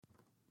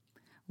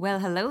Well,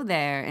 hello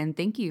there, and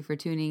thank you for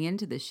tuning in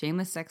to the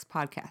Shameless Sex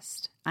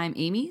Podcast. I'm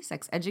Amy,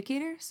 sex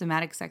educator,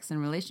 somatic sex and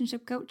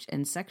relationship coach,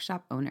 and sex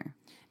shop owner.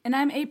 And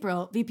I'm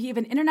April, VP of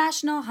an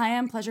international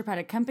high-end pleasure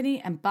product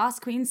company and boss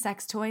queen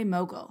sex toy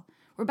mogul.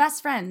 We're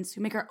best friends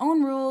who make our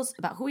own rules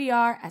about who we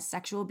are as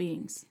sexual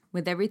beings.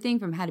 With everything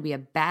from how to be a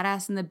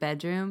badass in the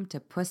bedroom, to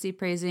pussy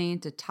praising,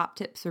 to top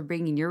tips for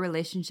bringing your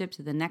relationship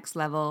to the next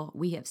level,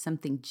 we have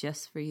something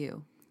just for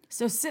you.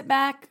 So sit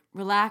back,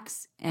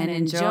 relax, and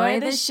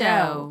enjoy the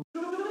show.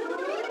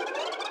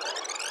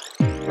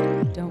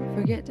 Don't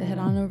forget to head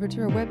on over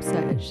to our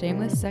website at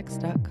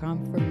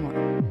shamelesssex.com for more.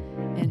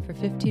 And for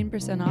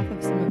 15% off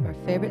of some of our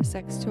favorite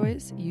sex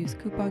toys, use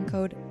coupon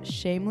code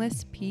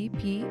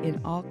SHAMELESSPP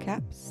in all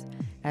caps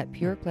at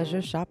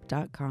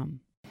purepleasureshop.com.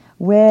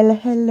 Well,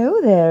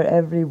 hello there,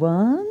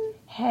 everyone.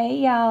 Hey,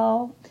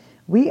 y'all.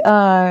 We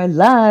are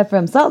live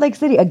from Salt Lake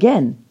City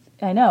again.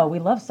 I know, we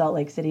love Salt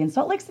Lake City, and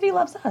Salt Lake City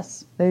loves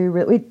us.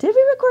 Wait, did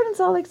we record in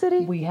Salt Lake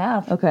City? We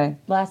have. Okay.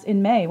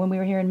 In May, when we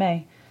were here in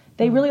May.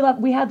 They really love.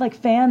 We had like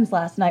fans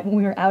last night when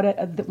we were out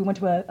we went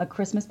to a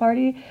Christmas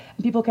party,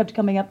 and people kept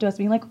coming up to us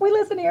being like, "We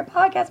listen to your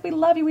podcast. We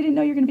love you. We didn't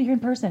know you were going to be here in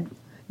person."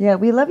 Yeah,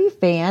 we love you,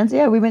 fans.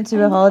 Yeah, we went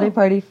to a holiday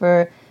party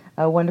for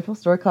a wonderful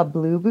store called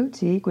Blue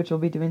Boutique, which we'll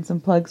be doing some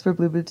plugs for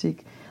Blue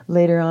Boutique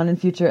later on in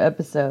future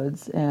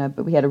episodes.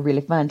 But we had a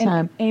really fun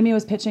time. And Amy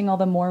was pitching all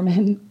the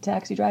Mormon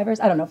taxi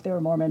drivers. I don't know if they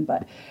were Mormon,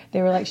 but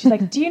they were like, she's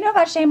like, "Do you know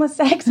about shameless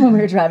sex?" When we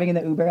were driving in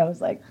the Uber, I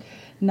was like,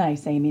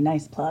 nice, Amy.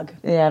 Nice plug.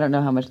 Yeah, I don't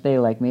know how much they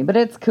like me, but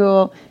it's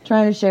cool.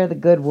 Trying to share the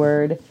good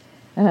word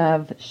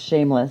of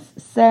shameless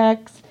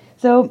sex.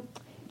 So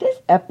this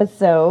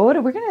episode,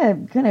 we're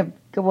going to kind of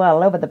go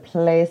all over the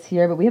place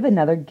here, but we have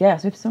another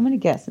guest. We have so many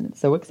guests, and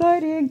it's so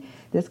exciting.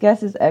 This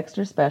guest is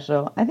extra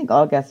special. I think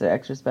all guests are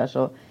extra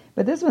special,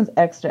 but this one's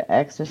extra,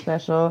 extra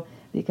special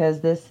because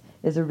this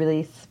is a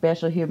really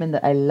special human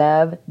that I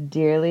love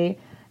dearly.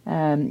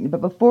 But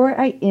before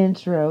I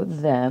intro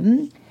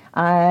them,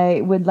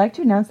 I would like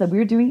to announce that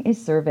we're doing a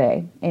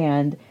survey,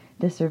 and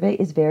the survey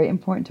is very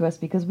important to us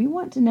because we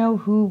want to know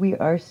who we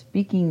are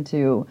speaking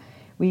to.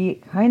 We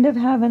kind of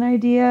have an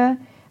idea,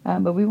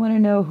 but we want to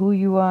know who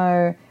you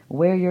are,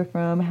 where you're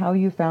from, how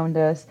you found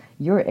us,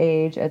 your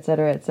age,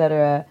 etc.,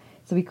 etc.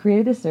 So we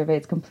created this survey.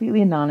 It's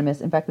completely anonymous.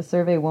 In fact, the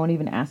survey won't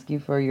even ask you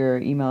for your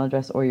email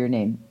address or your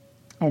name,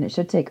 and it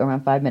should take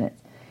around 5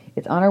 minutes.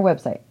 It's on our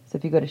website. So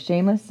if you go to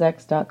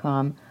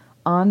shamelesssex.com,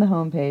 on the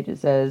homepage it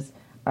says,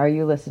 "Are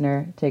you a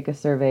listener? Take a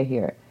survey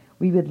here."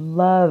 We would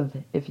love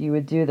if you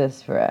would do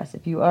this for us.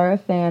 If you are a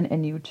fan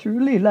and you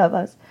truly love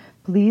us,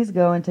 please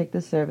go and take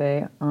the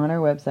survey on our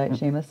website,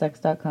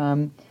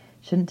 shamelesssex.com.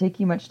 Shouldn't take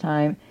you much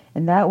time.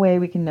 And that way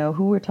we can know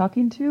who we're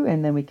talking to,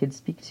 and then we could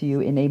speak to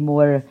you in a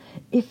more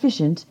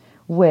efficient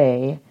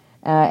way.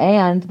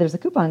 And there's a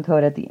coupon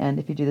code at the end.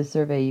 If you do the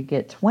survey, you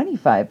get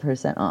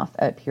 25% off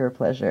at Pure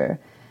Pleasure.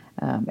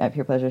 At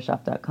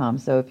purepleasureshop.com.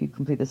 So if you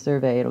complete the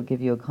survey, it'll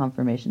give you a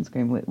confirmation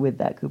screen with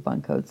that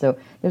coupon code. So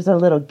there's a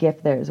little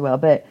gift there as well.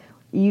 But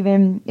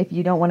even if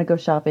you don't want to go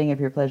shopping at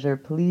Pure Pleasure,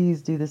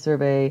 please do the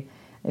survey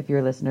if you're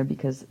a listener,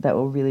 because that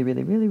will really,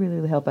 really, really,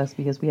 really help us,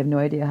 because we have no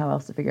idea how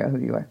else to figure out who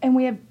you are. And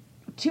we have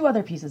 2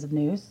 other pieces of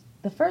news.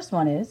 The first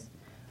one is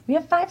we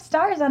have 5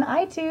 stars on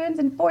iTunes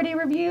and 40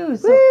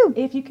 reviews. Woo! So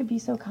if you could be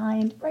so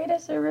kind, write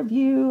us a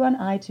review on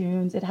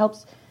iTunes. It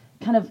helps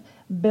kind of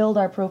build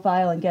our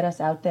profile and get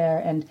us out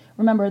there. And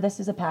remember,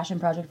 this is a passion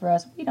project for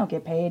us. We don't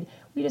get paid.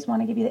 We just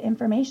want to give you the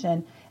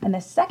information. And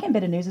the second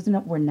bit of news is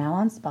that we're now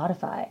on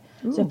Spotify.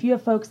 Ooh. So if you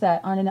have folks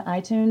that aren't into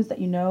iTunes that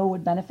you know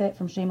would benefit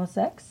from Shameless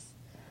Sex,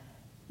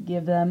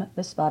 give them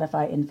the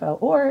Spotify info.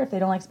 Or if they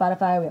don't like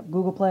Spotify, we have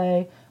Google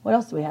Play. What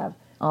else do we have?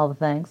 All the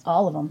things.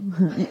 All of them.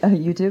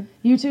 YouTube?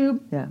 YouTube.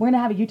 Yeah. We're going to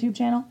have a YouTube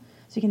channel,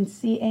 so you can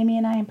see Amy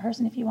and I in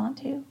person if you want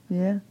to.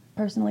 Yeah.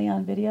 Personally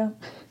on video.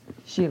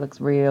 She looks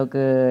real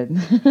good.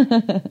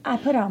 I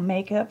put on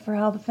makeup for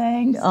all the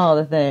things. All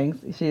the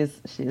things.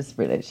 She's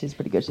pretty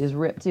good. She's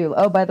ripped too.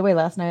 Oh, by the way,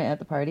 last night at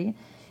the party,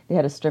 they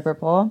had a stripper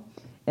pole,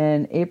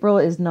 and April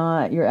is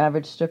not your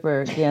average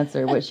stripper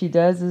dancer. What she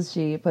does is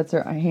she puts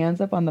her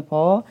hands up on the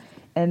pole,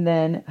 and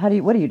then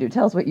what do you do?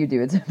 Tell us what you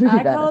do. It's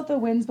I call it the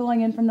wind's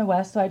blowing in from the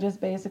west, so I just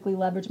basically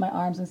leverage my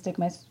arms and stick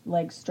my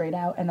legs straight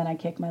out, and then I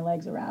kick my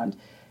legs around.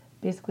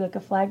 Basically like a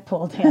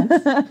flagpole dance.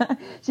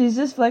 She's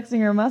just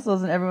flexing her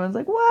muscles, and everyone's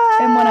like,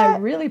 "What?" And when I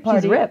really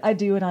party, I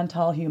do it on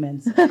tall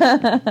humans. I've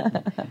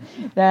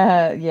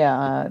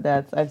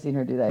seen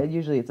her do that.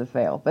 Usually it's a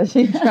fail, but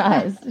she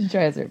tries. She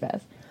tries her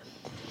best.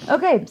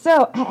 Okay,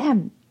 so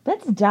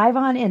let's dive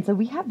on in. So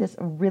we have this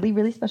really,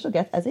 really special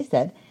guest, as I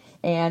said,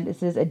 and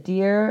this is a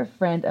dear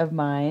friend of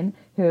mine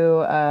who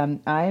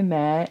I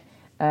met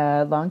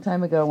a long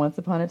time ago, once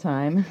upon a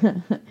time.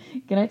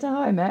 Can I tell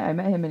how I met? I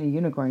met him in a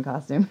unicorn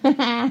costume.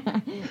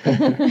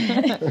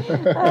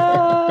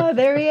 Oh,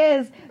 there he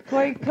is.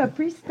 Corey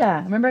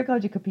Caprista. Remember I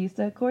called you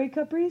Capista? Corey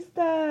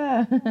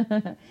Caprista.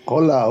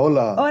 Hola,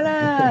 hola.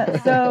 Hola.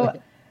 So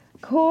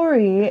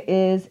Corey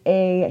is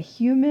a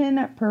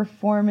human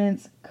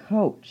performance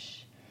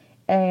coach.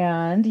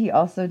 And he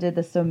also did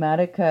the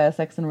Somatica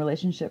sex and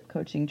relationship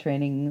coaching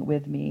training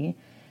with me.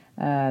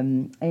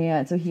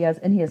 And so he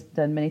has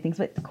done many things.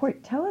 But Corey,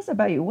 tell us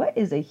about you. What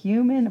is a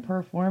human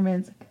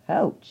performance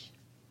coach?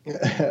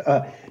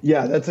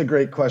 Yeah, that's a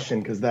great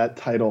question, because that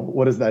title,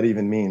 what does that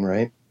even mean,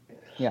 right?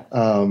 Yeah.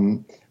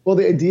 Well,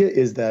 the idea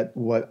is that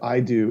what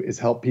I do is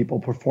help people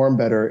perform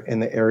better in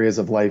the areas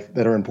of life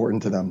that are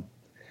important to them.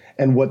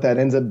 And what that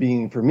ends up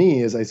being for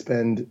me is I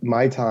spend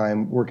my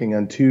time working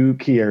on two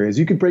key areas.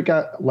 You could break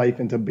out life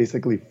into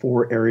basically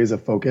 4 areas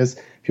of focus.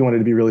 If you wanted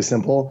to be really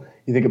simple,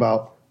 you think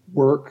about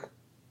work,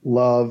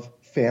 love,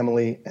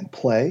 family, and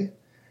play.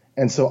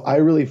 And so I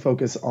really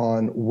focus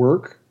on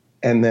work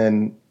and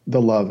then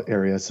the love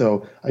area.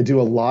 So I do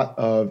a lot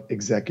of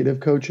executive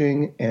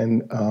coaching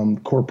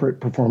and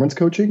corporate performance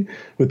coaching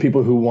with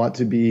people who want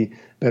to be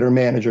better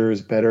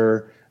managers,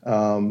 better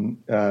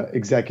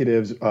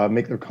executives,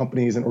 make their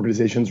companies and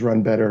organizations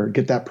run better,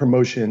 get that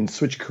promotion,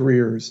 switch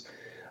careers.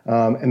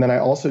 And then I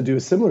also do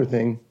a similar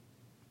thing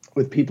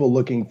with people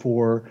looking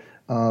for,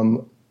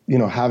 looking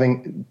to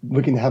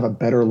have a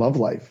better love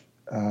life.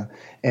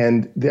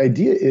 And the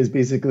idea is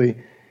basically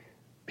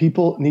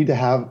people need to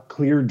have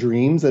clear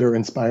dreams that are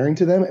inspiring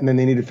to them, and then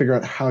they need to figure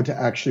out how to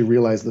actually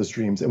realize those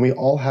dreams. And we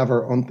all have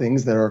our own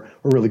things that we're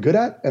really good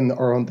at, and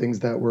our own things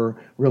that we're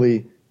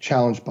really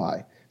challenged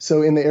by.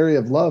 So in the area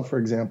of love, for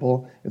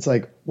example, it's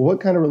like, well, what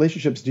kind of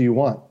relationships do you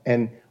want?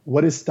 And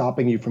what is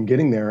stopping you from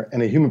getting there?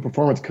 And a human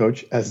performance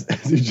coach, as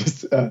you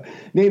just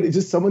named, is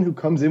just someone who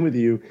comes in with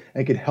you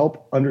and can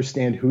help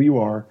understand who you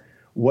are,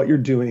 what you're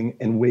doing,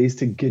 and ways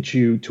to get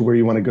you to where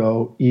you want to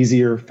go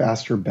easier,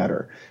 faster,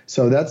 better.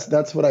 So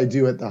that's what I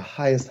do at the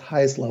highest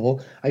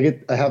level. I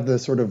have the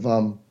sort of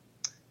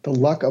the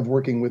luck of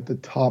working with the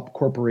top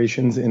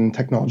corporations in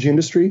technology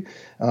industry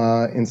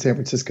in San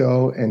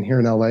Francisco and here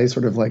in LA,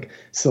 sort of like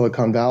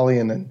Silicon Valley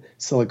and then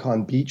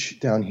Silicon Beach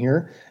down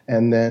here,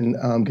 and then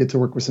get to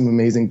work with some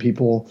amazing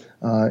people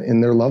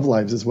in their love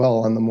lives as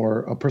well on the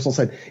more personal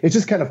side. It's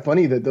just kind of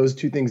funny that those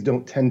two things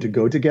don't tend to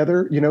go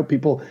together. You know,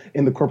 people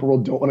in the corporate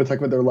world don't want to talk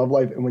about their love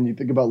life, and when you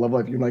think about love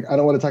life, you're like, I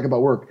don't want to talk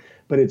about work.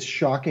 But it's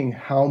shocking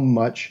how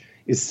much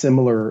is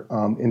similar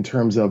in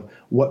terms of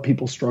what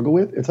people struggle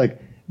with. It's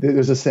like,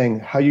 there's a saying,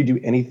 how you do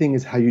anything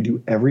is how you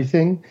do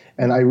everything.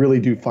 And I really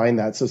do find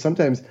that. So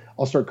sometimes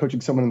I'll start coaching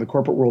someone in the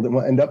corporate world and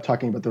we'll end up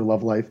talking about their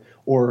love life,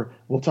 or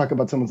we'll talk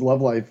about someone's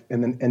love life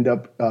and then end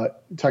up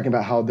talking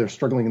about how they're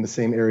struggling in the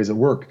same areas of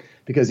work.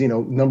 Because,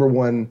 number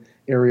one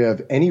area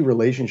of any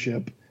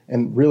relationship,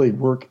 and really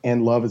work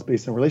and love is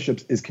based on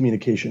relationships, is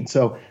communication.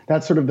 So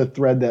that's sort of the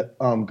thread that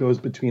goes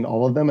between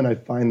all of them. And I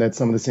find that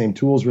some of the same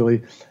tools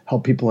really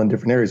help people in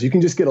different areas. You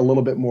can just get a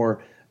little bit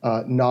more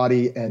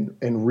naughty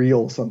and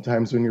real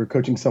sometimes when you're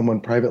coaching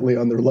someone privately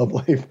on their love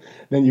life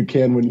than you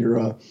can when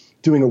you're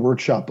doing a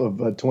workshop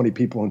of 20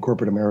 people in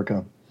corporate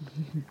America.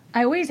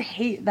 I always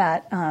hate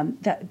that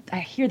I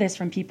hear this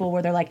from people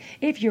where they're like,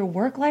 if your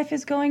work life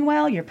is going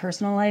well, your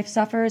personal life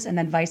suffers, and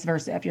then vice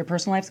versa. If your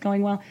personal life's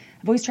going well,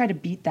 I've always tried to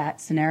beat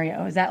that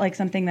scenario. Is that like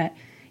something that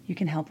you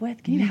can help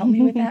with? Can you help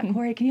me with that,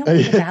 Corey? Can you help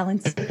me with the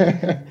balance?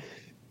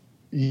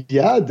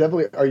 Yeah,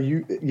 definitely.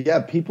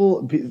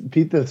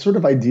 Pete, the sort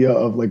of idea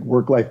of like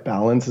work-life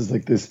balance is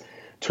like this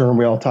term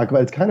we all talk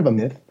about. It's kind of a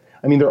myth.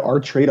 I mean, there are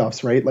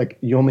trade-offs, right? Like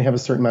you only have a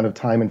certain amount of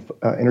time and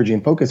energy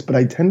and focus, but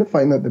I tend to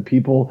find that the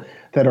people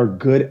that are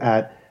good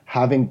at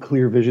having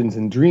clear visions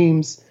and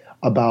dreams,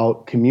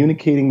 about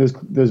communicating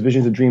those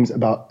visions and dreams,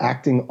 about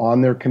acting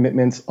on their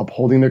commitments,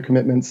 upholding their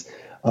commitments,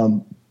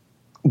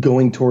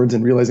 going towards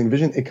and realizing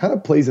vision, it kind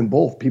of plays in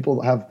both.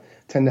 People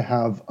tend to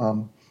have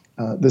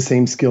the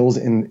same skills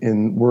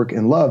in work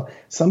and love.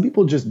 Some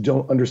people just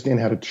don't understand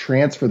how to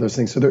transfer those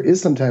things. So there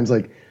is sometimes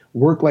like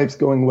work life's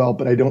going well,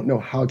 but I don't know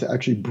how to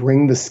actually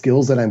bring the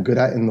skills that I'm good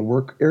at in the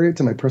work area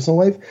to my personal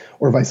life,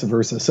 or vice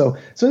versa. So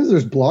sometimes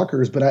there's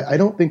blockers, but I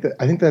don't think that,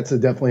 I think that's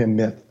definitely a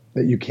myth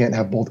that you can't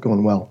have both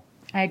going well.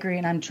 I agree,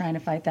 and I'm trying to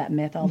fight that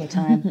myth all the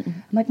time.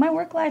 I'm like, my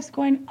work life's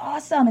going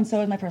awesome, and so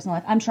is my personal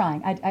life. I'm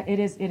trying.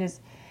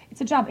 It's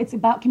a job. It's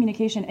about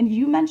communication. And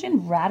you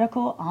mentioned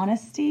radical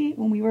honesty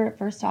when we were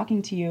first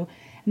talking to you,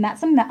 and that's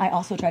something that I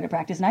also try to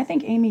practice. And I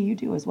think, Amy, you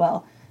do as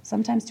well,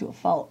 sometimes to a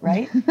fault,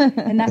 right?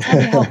 And that's how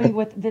you're helping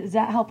with. Does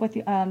that help with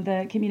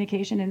the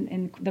communication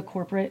in the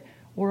corporate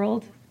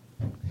world?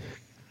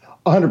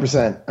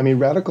 100%. I mean,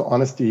 radical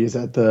honesty is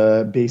at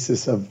the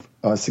basis of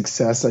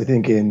success, I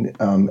think, in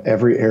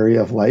every area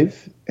of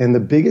life. And the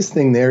biggest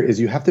thing there is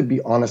you have to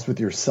be honest with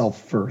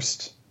yourself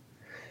first.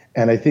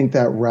 And I think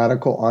that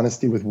radical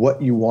honesty with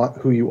what you want,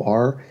 who you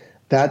are,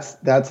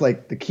 that's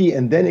like the key.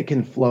 And then it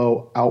can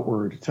flow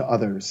outward to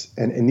others,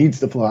 and it needs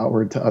to flow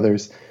outward to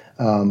others.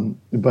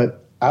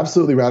 But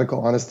absolutely,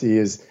 radical honesty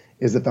is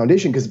the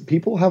foundation, because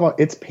people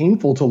it's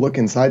painful to look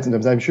inside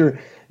sometimes. I'm sure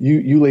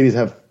you ladies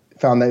have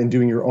found that in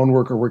doing your own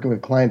work or working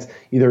with clients,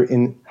 either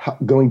in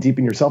going deep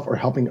in yourself or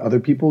helping other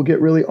people get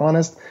really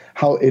honest,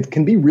 how it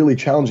can be really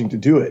challenging to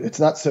do it.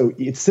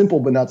 It's simple,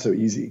 but not so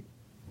easy.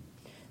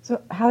 So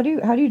how do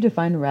you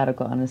define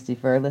radical honesty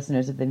for our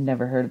listeners if they've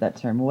never heard of that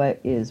term? What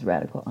is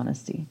radical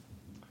honesty?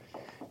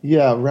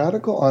 Yeah,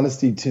 radical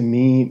honesty to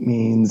me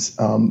means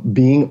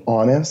being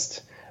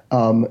honest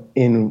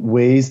in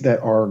ways that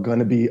are going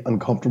to be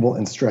uncomfortable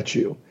and stretch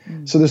you.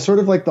 So there's sort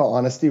of like the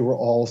honesty we're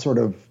all sort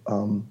of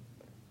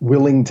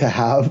willing to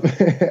have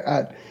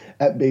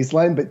at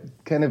baseline, but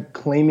kind of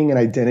claiming an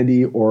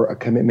identity or a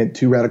commitment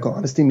to radical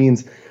honesty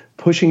means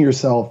pushing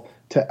yourself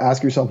to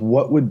ask yourself,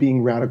 what would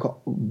being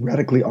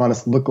radically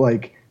honest look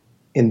like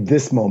in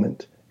this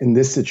moment, in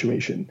this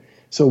situation?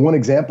 So one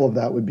example of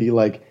that would be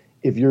like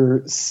if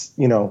you're,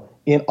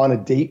 on a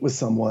date with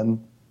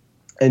someone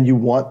and you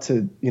want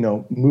to,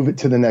 move it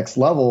to the next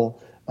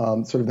level,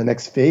 sort of the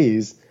next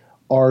phase.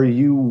 Are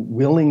you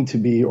willing to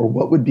be, or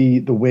what would be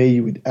the way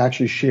you would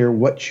actually share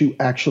what you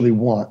actually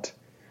want,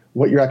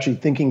 what you're actually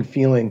thinking,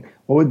 feeling?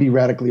 What would be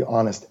radically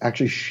honest?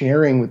 Actually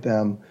sharing with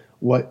them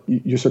what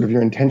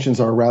your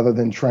intentions are, rather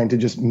than trying to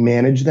just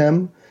manage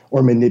them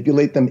or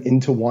manipulate them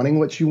into wanting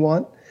what you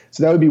want.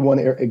 So that would be one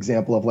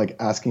example of like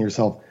asking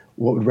yourself,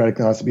 what would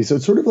radically honest be? So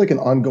it's sort of like an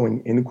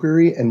ongoing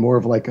inquiry and more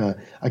of like a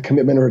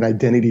commitment or an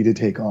identity to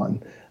take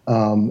on.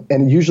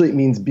 And usually it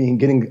means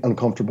getting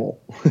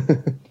uncomfortable.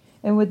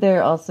 And would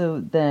there also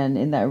then,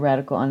 in that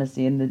radical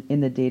honesty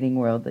in the dating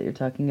world that you're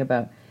talking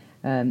about,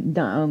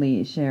 not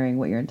only sharing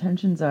what your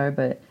intentions are,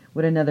 but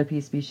would another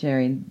piece be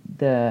sharing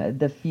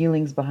the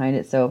feelings behind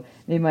it? So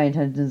maybe my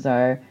intentions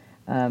are,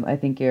 I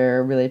think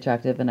you're really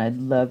attractive and I'd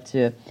love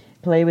to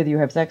play with you or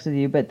have sex with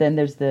you, but then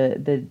there's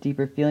the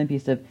deeper feeling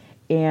piece of,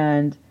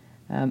 and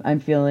I'm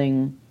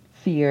feeling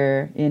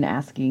fear in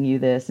asking you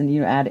this,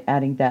 and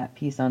adding that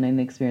piece on and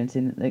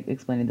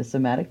explaining the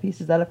somatic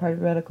piece. Is that a part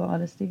of radical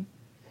honesty?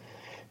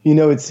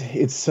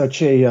 It's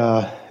such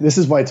a, this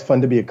is why it's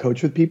fun to be a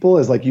coach with people,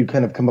 is like you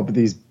kind of come up with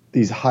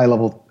these high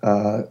level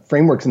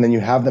frameworks, and then you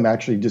have them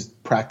actually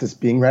just practice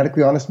being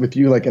radically honest with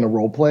you, like in a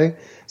role play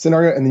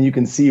scenario, and then you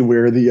can see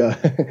where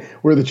the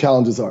where the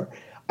challenges are.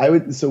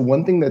 So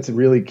one thing that's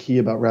really key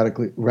about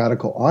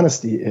radical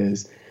honesty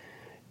is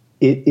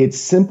it's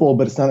simple,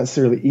 but it's not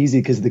necessarily easy,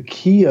 because the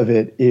key of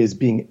it is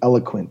being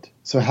eloquent.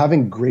 So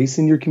having grace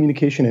in your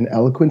communication and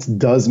eloquence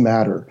does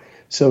matter.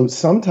 So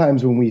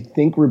sometimes when we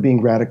think we're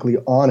being radically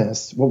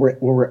honest,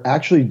 what we're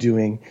actually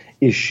doing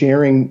is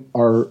sharing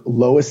our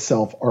lowest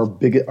self,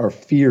 our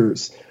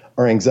fears,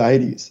 our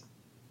anxieties.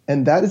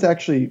 And that is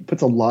actually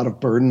puts a lot of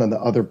burden on the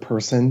other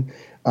person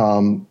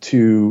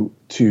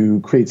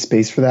to create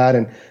space for that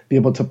and be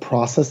able to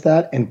process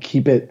that and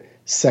keep it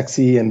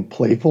sexy and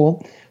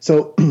playful.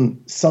 So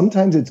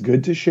sometimes it's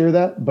good to share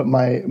that. But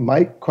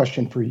my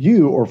question for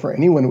you, or for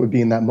anyone who would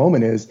be in that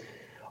moment, is,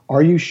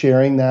 are you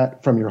sharing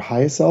that from your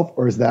highest self,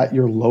 or is that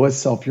your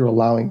lowest self you're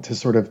allowing to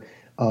sort of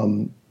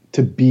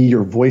to be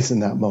your voice in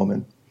that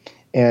moment?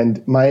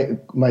 And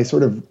my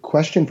sort of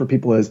question for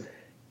people is,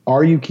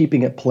 are you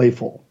keeping it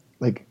playful?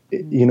 Like,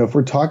 if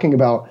we're talking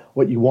about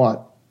what you want,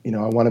 I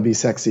want to be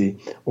sexy,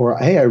 or,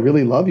 hey, I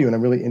really love you and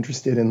I'm really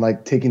interested in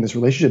like taking this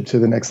relationship to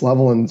the next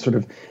level and sort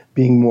of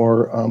being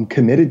more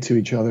committed to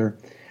each other.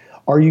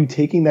 Are you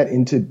taking that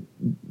into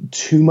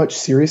too much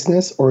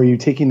seriousness, or are you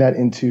taking that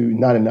into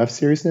not enough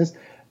seriousness?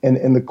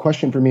 And the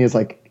question for me is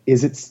like,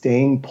 is it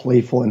staying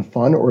playful and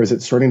fun, or is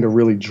it starting to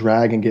really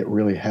drag and get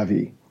really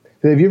heavy?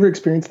 Have you ever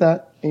experienced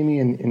that, Amy,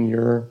 in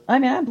your... I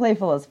mean, I'm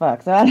playful as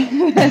fuck, so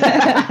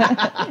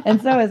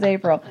and so is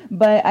April.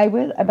 But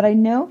I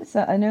know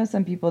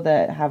some people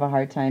that have a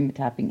hard time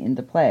tapping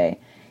into play,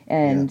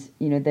 and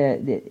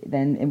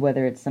then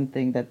whether it's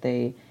something that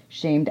they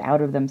shamed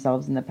out of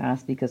themselves in the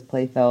past because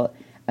play felt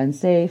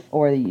unsafe,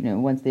 or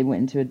once they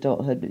went into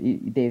adulthood,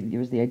 there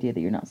was the idea that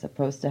you're not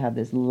supposed to have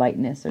this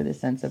lightness or this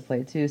sense of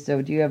play too.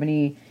 So do you have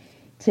any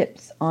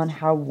tips on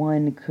how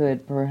one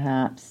could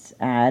perhaps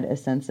add a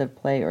sense of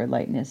play or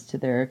lightness to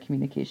their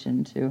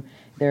communication, to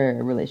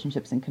their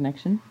relationships and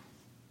connection?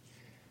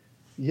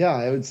 Yeah,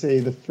 I would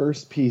say the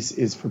first piece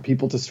is for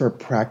people to start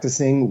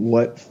practicing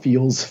what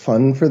feels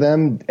fun for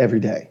them every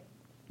day.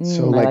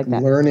 So like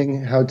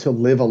learning how to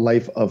live a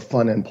life of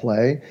fun and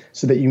play,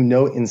 so that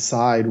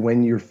inside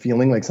when you're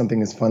feeling like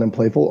something is fun and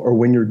playful, or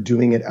when you're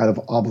doing it out of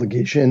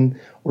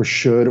obligation or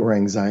should or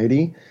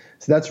anxiety.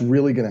 So that's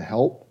really going to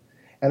help.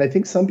 And I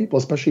think some people,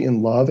 especially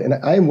in love, and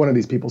I am one of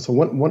these people. So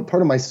one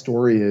part of my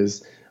story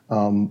is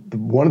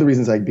one of the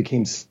reasons I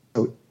became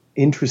so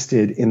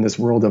interested in this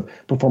world of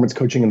performance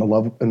coaching in the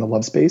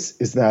love space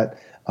is that,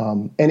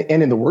 and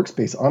in the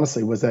workspace,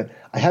 honestly, was that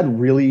I had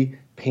really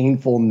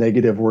painful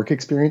negative work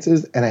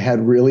experiences, and I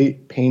had really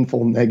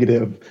painful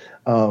negative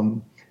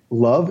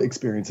love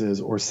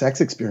experiences or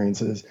sex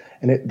experiences.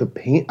 And the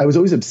pain, I was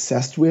always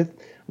obsessed with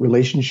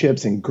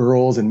relationships and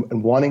girls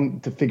and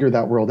wanting to figure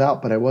that world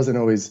out, but I wasn't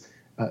always,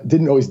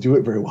 didn't always do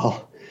it very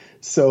well.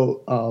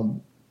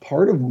 So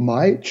part of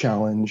my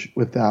challenge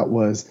with that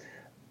was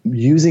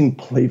using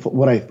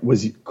what I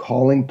was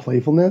calling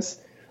playfulness,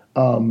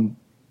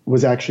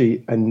 was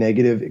actually a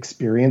negative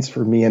experience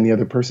for me and the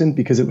other person,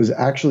 because it was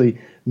actually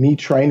me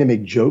trying to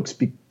make jokes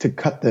to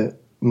cut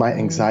my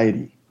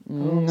anxiety.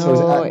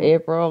 No,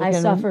 April. I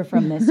suffer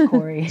from this,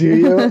 Corey. Do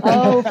you?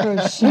 Oh,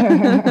 for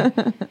sure.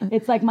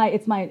 It's like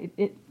it's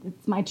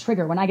my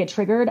trigger. When I get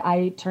triggered,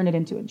 I turn it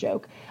into a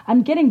joke.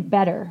 I'm getting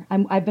better.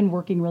 I've been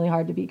working really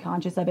hard to be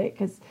conscious of it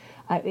because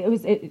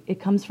it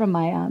comes from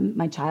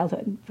my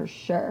childhood for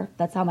sure.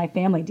 That's how my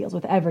family deals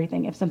with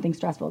everything. If something's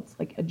stressful, it's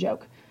like a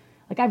joke.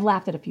 Like I've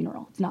laughed at a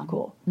funeral. It's not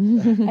cool,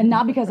 and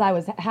not because I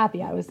was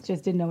happy. I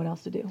just didn't know what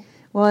else to do.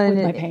 Well,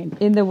 with my pain.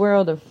 In the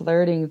world of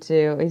flirting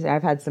too,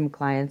 I've had some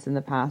clients in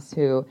the past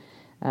who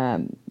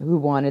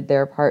wanted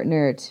their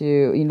partner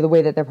to, the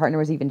way that their partner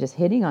was even just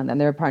hitting on them,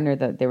 their partner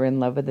that they were in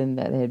love with and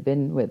that they had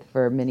been with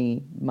for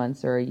many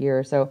months or a year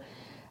or so,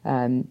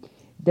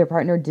 their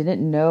partner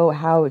didn't know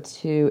how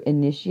to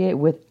initiate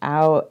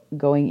without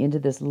going into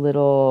this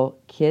little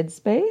kid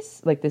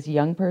space, like this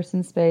young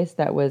person space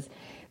that was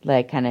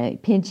like kind of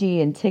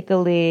pinchy and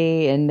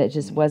tickly, and it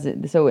just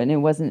wasn't so, and it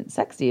wasn't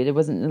sexy. It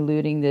wasn't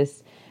exuding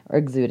this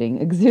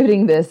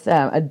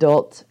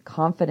adult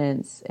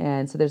confidence.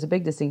 And so there's a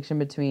big distinction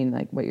between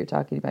like what you're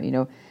talking about,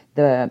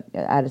 the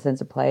add a sense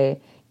of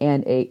play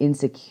and a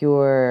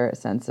insecure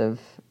sense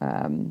of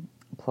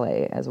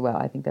play as well.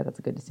 I think that's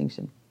a good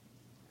distinction.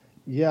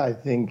 Yeah, I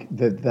think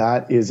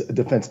that is a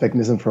defense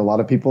mechanism for a lot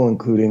of people,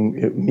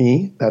 including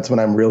me. That's when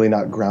I'm really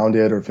not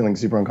grounded or feeling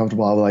super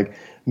uncomfortable. I'll like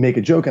make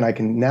a joke, and I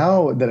can,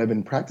 now that I've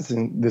been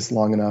practicing this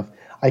long enough,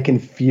 I can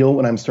feel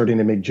when I'm starting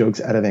to make jokes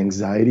out of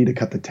anxiety to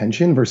cut the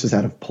tension versus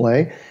out of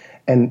play.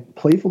 And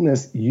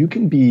playfulness, you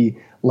can be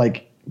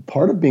like,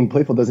 part of being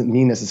playful doesn't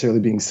mean necessarily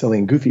being silly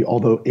and goofy,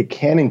 although it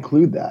can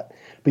include that.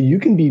 But you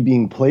can be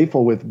being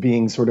playful with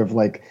being sort of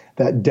like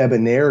that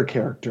debonair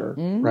character,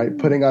 right?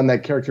 Putting on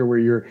that character where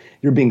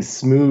you're being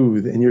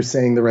smooth and you're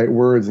saying the right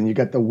words and you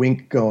got the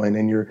wink going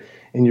and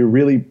you're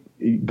really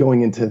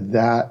going into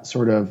that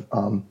sort of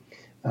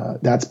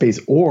that space.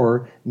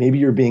 Or maybe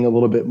you're being a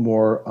little bit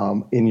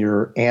more in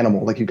your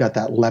animal, like you got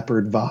that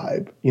leopard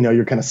vibe.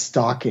 You're kind of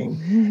stalking,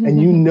 and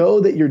you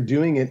know that you're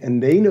doing it,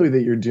 and they know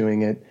that you're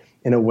doing it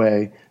in a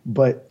way,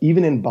 but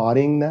even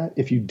embodying that,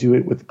 if you do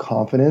it with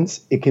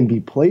confidence, it can be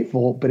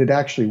playful, but it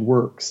actually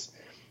works.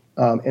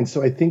 And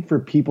so I think for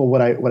people,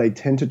 what I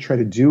tend to try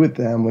to do with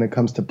them when it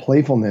comes to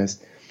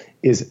playfulness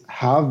is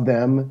have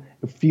them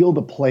feel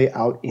the play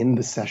out in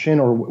the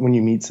session or when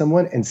you meet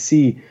someone, and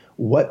see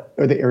what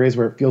are the areas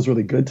where it feels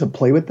really good to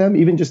play with them,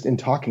 even just in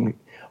talking,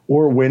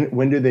 or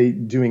when are they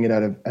doing it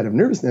out of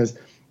nervousness.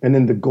 And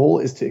then the goal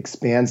is to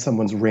expand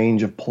someone's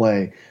range of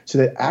play so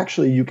that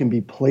actually you can be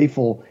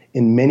playful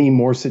in many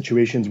more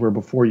situations where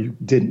before you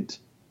didn't,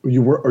 or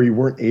you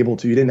weren't able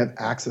to, you didn't have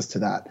access to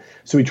that.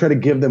 So we try to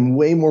give them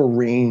way more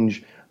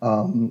range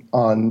on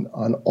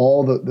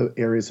all the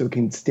areas so it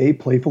can stay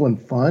playful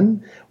and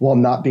fun while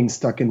not being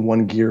stuck in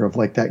one gear of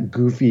like that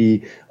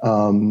goofy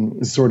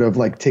sort of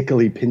like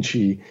tickly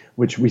pinchy,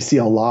 which we see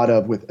a lot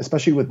of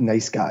especially with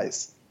nice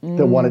guys.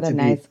 That want it to be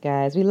nice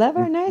guys. We love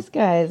our nice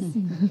guys.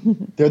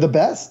 They're the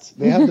best.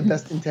 They have the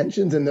best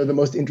intentions, and they're the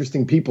most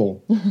interesting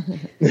people.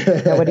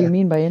 Now, what do you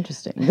mean by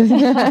interesting? We've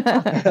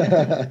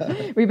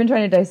been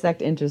trying to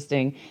dissect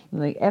interesting.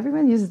 Like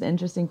everyone uses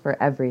interesting for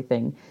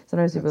everything.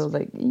 Sometimes people are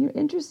like,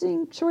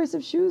 interesting choice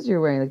of shoes you're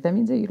wearing. Like that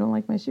means that you don't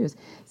like my shoes.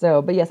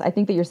 So, but yes, I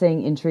think that you're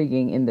saying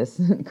intriguing in this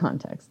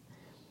context.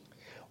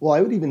 Well, I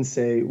would even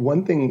say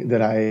one thing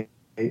that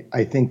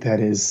I think that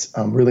is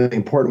really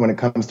important when it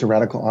comes to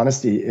radical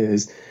honesty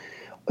is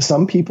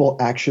some people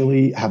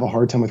actually have a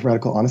hard time with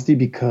radical honesty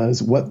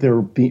because what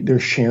they're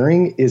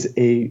sharing is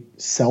a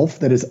self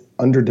that is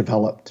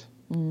underdeveloped.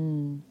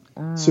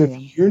 So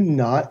if you're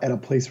not at a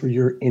place where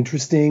you're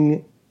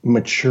interesting,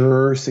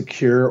 mature,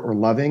 secure, or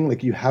loving,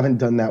 like you haven't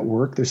done that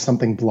work, there's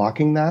something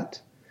blocking that.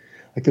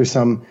 Like there's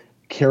some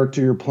character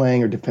you're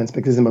playing or defense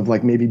mechanism of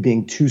like maybe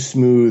being too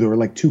smooth or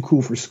like too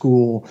cool for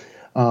school.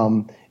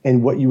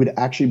 And what you would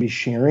actually be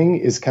sharing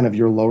is kind of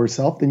your lower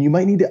self, then you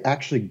might need to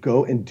actually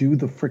go and do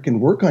the freaking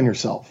work on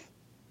yourself.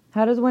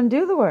 How does one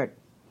do the work?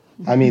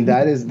 I mean,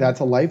 that's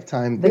a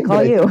lifetime thing. They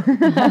call you.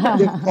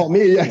 They call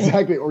me,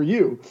 exactly, or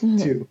you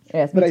too.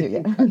 Yes, but me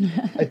too,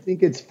 I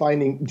think it's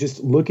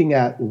just looking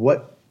at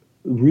what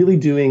really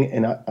doing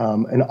an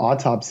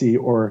autopsy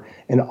or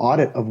an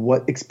audit of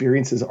what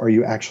experiences are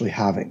you actually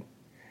having?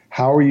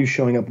 How are you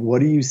showing up?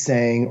 What are you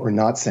saying or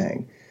not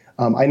saying?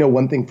 I know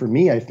one thing for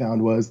me I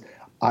found was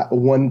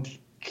one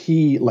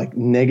key like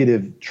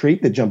negative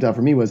trait that jumped out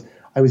for me was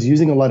I was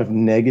using a lot of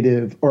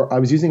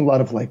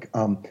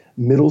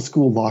middle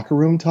school locker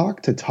room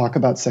talk to talk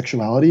about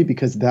sexuality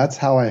because that's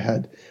how I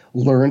had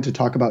learned to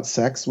talk about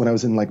sex when I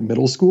was in like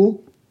middle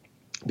school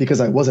because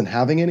I wasn't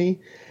having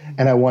any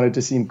and I wanted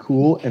to seem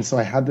cool. And so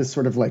I had this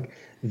sort of like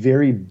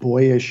very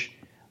boyish,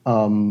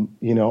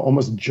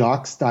 almost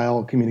jock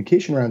style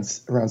communication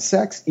around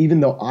sex, even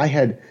though I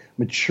had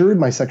matured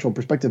my sexual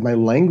perspective, my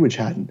language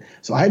hadn't.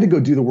 So I had to go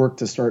do the work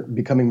to start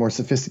becoming more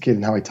sophisticated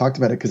in how I talked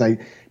about it because I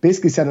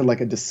basically sounded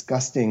like a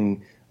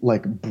disgusting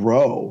like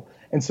bro.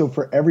 And so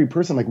for every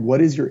person, like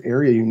what is your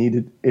areas you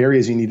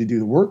need to do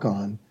the work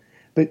on?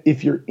 But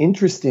if you're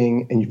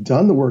interesting and you've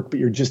done the work, but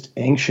you're just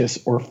anxious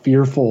or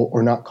fearful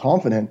or not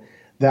confident,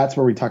 that's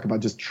where we talk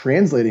about just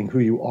translating who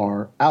you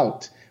are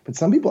out. But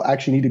some people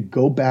actually need to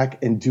go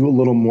back and do a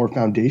little more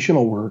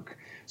foundational work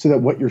so that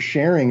what you're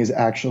sharing is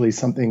actually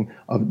something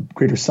of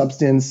greater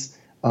substance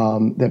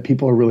that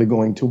people are really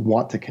going to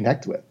want to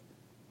connect with.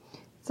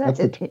 So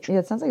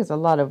it sounds like it's a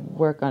lot of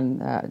work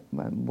on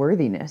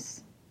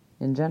worthiness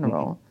in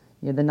general.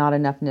 The not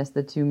enoughness,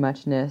 the too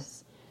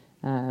muchness,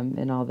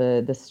 and all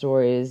the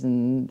stories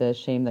and the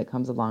shame that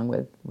comes along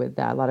with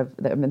that.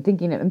 I'm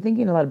thinking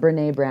a lot of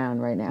Brene Brown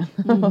right now.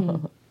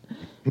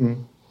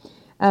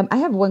 I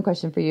have one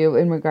question for you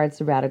in regards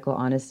to radical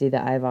honesty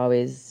that I've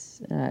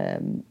always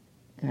kind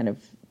of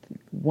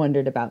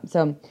wondered about.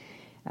 So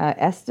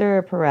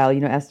Esther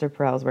Perel, Esther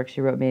Perel's work,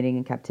 she wrote Mating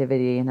in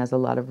Captivity and has a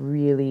lot of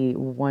really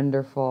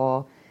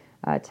wonderful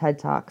TED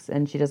Talks,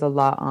 and she does a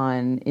lot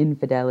on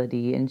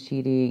infidelity and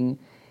cheating.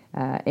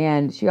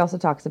 And she also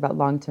talks about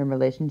long-term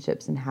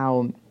relationships and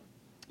how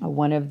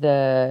one of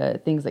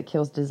the things that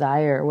kills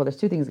desire, well, there's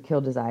two things that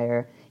kill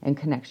desire and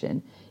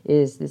connection,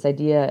 is this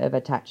idea of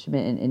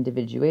attachment and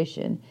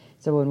individuation.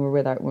 So when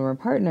we're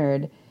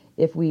partnered,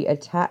 if we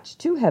attach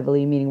too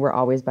heavily, meaning we're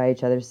always by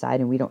each other's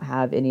side and we don't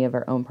have any of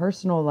our own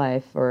personal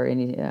life or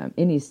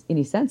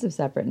any sense of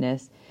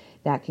separateness,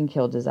 that can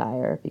kill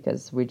desire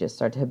because we just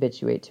start to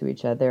habituate to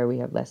each other. We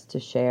have less to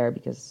share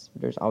because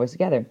we're always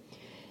together.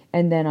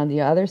 And then on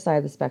the other side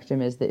of the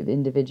spectrum is the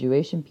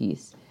individuation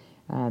piece.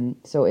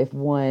 So if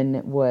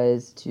one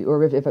was to,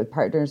 or if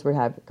partners were to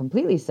have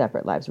completely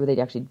separate lives where they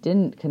actually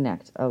didn't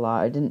connect a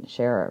lot or didn't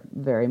share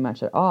very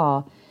much at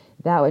all,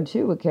 that one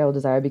too would kill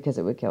desire because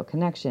it would kill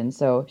connection.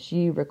 So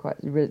she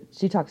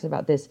talks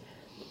about this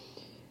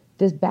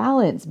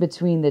balance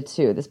between the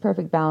two, this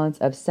perfect balance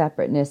of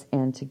separateness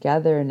and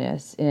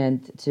togetherness,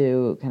 and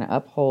to kind of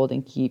uphold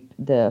and keep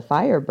the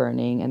fire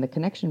burning and the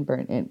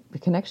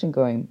connection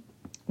going.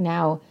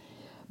 Now,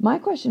 my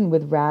question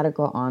with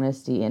radical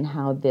honesty and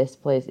how this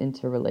plays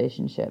into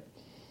relationship,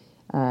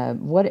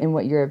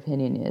 what your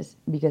opinion is,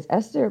 because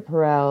Esther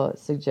Perel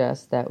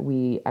suggests that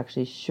we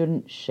actually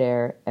shouldn't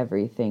share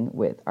everything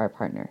with our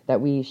partner,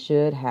 that we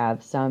should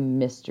have some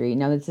mystery.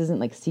 Now, this isn't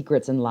like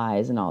secrets and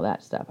lies and all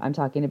that stuff. I'm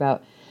talking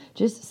about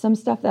just some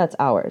stuff that's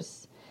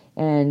ours.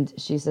 And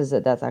she says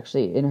that that's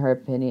actually, in her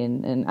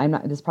opinion, and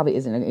this probably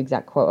isn't an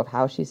exact quote of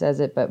how she says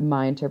it, but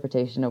my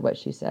interpretation of what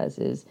she says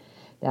is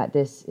that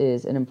this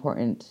is an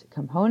important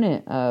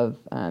component of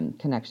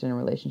connection and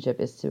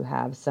relationship, is to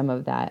have some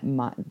of that,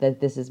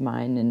 that this is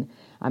mine and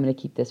I'm going to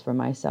keep this for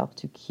myself,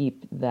 to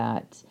keep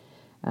that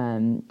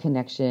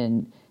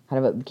connection,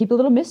 keep a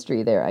little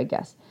mystery there, I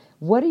guess.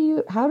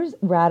 How does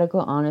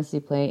radical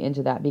honesty play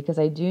into that? Because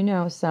I do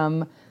know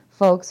some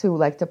folks who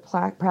like to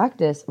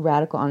practice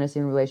radical honesty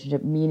in a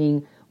relationship,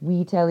 meaning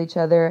we tell each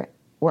other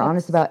we're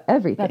honest about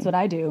everything. That's what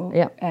I do.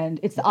 Yeah. And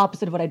it's the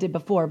opposite of what I did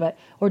before,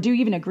 or do you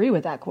even agree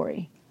with that,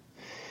 Corey?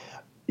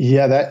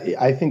 Yeah,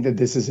 I think that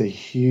this is a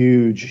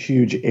huge,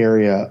 huge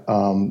area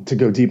to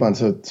go deep on.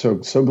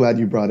 So glad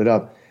you brought it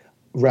up.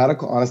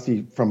 Radical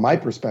honesty, from my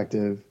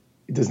perspective,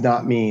 does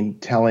not mean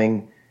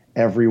telling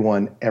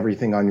everyone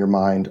everything on your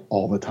mind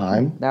all the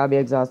time. That would be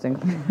exhausting.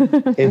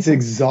 It's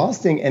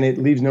exhausting, and it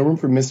leaves no room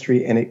for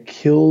mystery, and it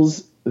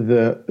kills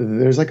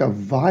there's like a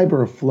vibe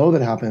or a flow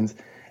that happens.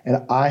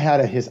 And I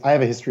have a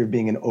history of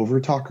being an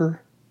overtalker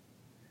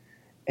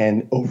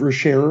and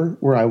oversharer,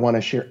 where I want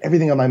to share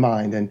everything on my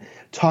mind and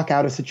talk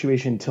out a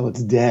situation until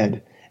it's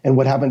dead. And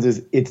what happens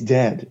is it's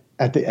dead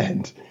at the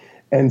end.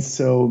 And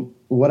so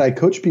what I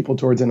coach people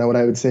towards, and what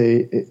I would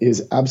say,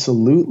 is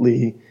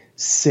absolutely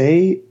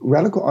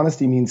radical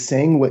honesty means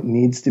saying what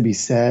needs to be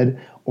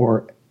said,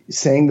 or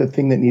saying the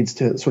thing that needs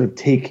to sort of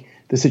take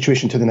the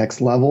situation to the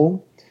next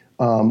level,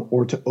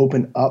 or to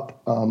open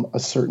up a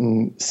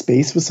certain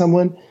space with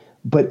someone.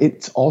 But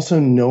it's also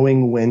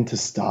knowing when to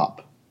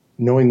stop,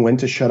 knowing when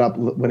to shut up,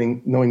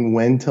 knowing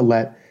when to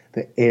let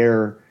the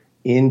air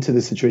into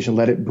the situation,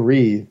 let it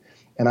breathe.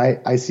 And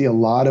I see a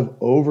lot of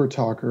over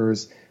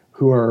talkers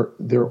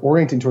they're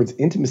orienting towards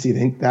intimacy. They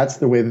think that's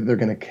the way that they're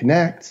going to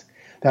connect.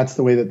 That's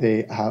the way that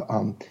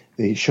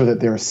they show that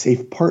they're a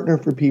safe partner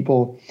for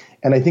people.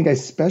 And I think I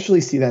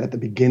especially see that at the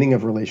beginning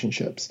of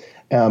relationships,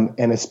 and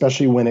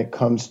especially when it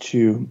comes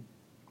to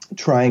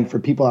trying for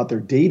people out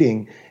there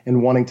dating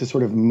and wanting to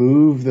sort of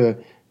move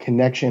the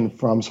connection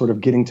from sort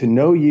of getting to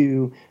know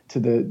you to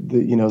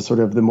the sort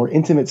of the more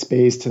intimate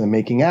space, to the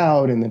making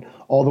out, and then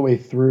all the way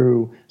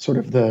through sort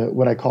of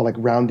what I call like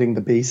rounding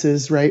the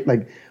bases, right?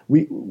 Like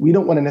we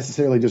don't want to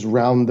necessarily just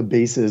round the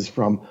bases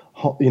from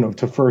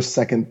to first,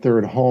 second,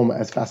 third home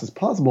as fast as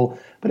possible,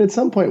 but at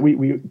some point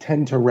we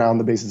tend to round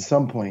the bases at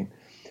some point.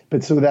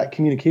 But so that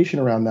communication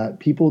around that,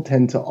 people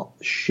tend to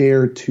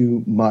share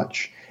too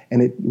much.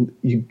 And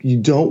you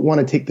don't want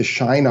to take the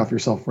shine off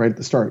yourself right at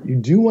the start. You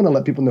do want to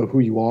let people know who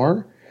you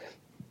are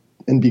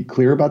and be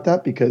clear about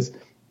that, because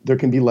there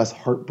can be less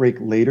heartbreak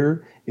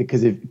later,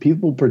 because if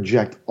people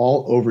project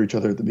all over each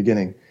other at the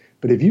beginning.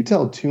 But if you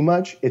tell too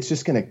much, it's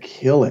just going to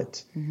kill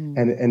it,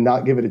 and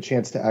not give it a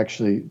chance to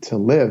actually to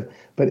live.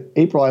 But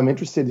April, I'm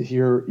interested to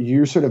hear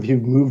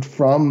you've moved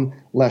from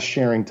less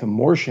sharing to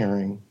more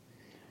sharing.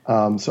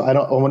 So I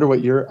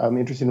wonder I'm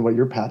interested in what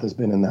your path has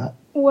been in that.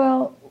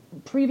 Well,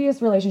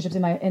 previous relationships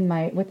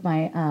with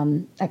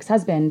my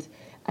ex-husband,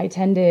 I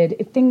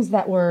tended things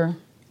that were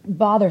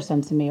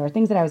bothersome to me or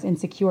things that I was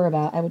insecure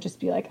about. I would just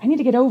be like, I need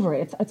to get over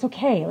it. It's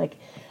okay. Like,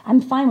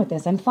 I'm fine with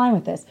this. I'm fine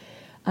with this.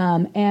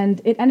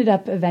 And it ended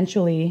up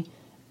eventually.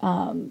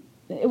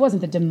 It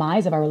wasn't the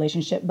demise of our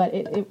relationship, but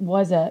it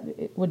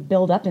would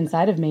build up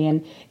inside of me,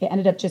 and it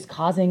ended up just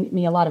causing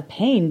me a lot of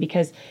pain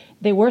because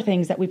they were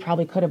things that we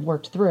probably could have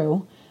worked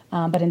through.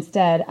 But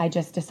instead, I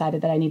just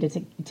decided that I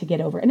needed to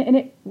get over it.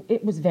 And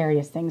it was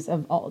various things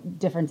of all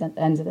different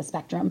ends of the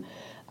spectrum.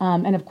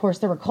 And of course,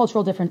 there were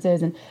cultural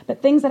differences,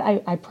 but things that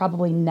I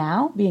probably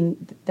now,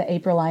 being the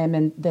April I am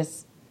in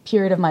this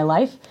period of my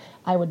life,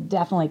 I would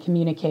definitely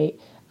communicate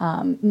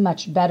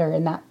much better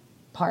in that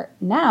part.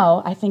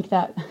 Now, I think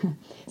that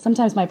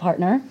sometimes my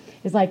partner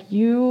is like,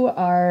 you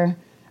are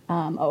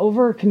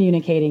over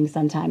communicating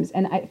sometimes.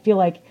 And I feel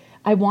like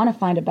I want to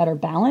find a better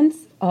balance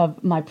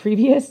of my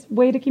previous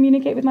way to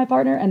communicate with my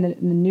partner and the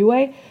new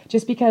way,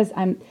 just because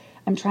I'm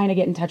trying to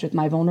get in touch with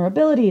my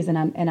vulnerabilities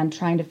and I'm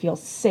trying to feel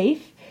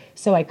safe.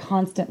 So I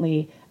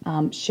constantly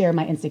share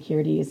my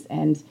insecurities.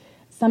 And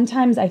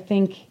sometimes I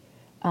think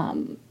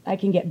I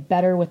can get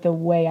better with the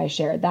way I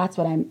share it. That's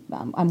what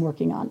I'm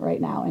working on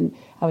right now. And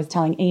I was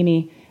telling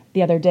Amy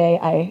the other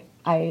day,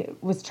 I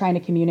was trying to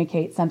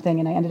communicate something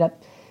and I ended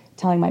up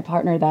telling my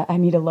partner that I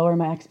need to lower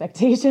my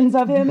expectations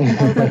of him. And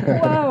I was like,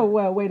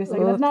 whoa, wait a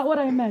second. That's not what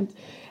I meant.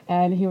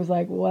 And he was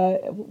like,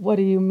 what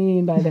do you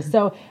mean by this?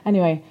 So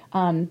anyway,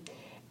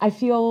 I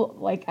feel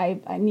like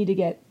I need to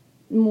get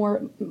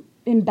more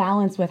in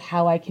balance with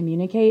how I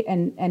communicate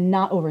and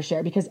not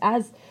overshare, because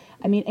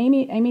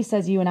Amy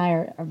says you and I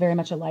are very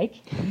much alike,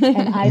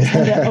 and I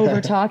tend to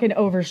overtalk and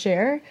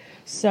overshare.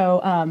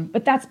 So,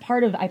 but that's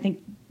part of, I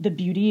think, the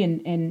beauty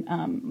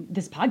in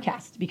this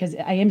podcast, because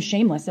I am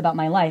shameless about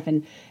my life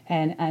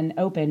and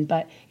open.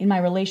 But in my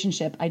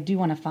relationship, I do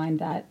want to find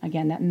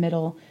that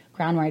middle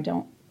ground where I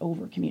don't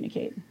over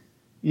communicate.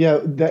 Yeah,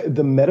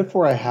 the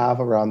metaphor I have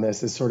around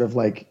this is sort of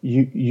like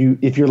you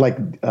if you're like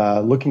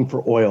looking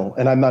for oil,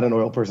 and I'm not an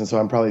oil person, so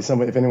I'm probably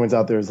if anyone's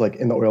out there is like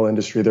in the oil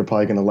industry, they're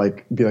probably going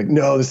to be like,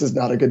 no, this is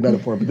not a good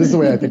metaphor. But this is the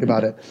way I think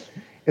about it.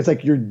 It's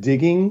like you're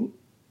digging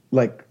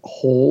like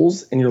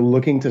holes and you're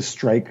looking to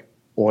strike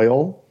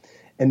oil.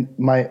 And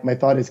my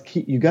thought is,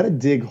 you got to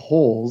dig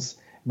holes,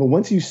 but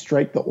once you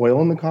strike the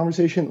oil in the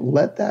conversation,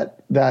 let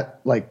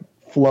that like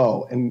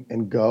flow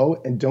and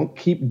go, and don't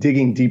keep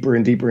digging deeper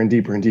and deeper and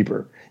deeper and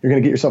deeper. You're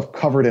going to get yourself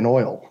covered in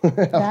oil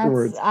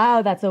afterwards.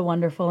 That's a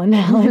wonderful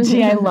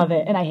analogy. I love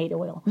it. And I hate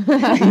oil.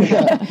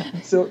 Yeah.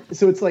 So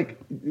it's like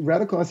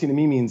radical honesty to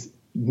me means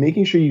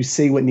making sure you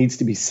say what needs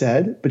to be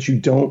said, but you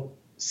don't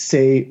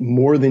say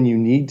more than you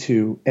need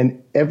to.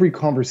 And every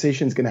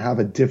conversation is going to have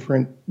a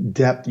different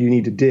depth you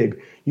need to dig.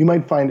 You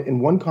might find in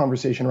one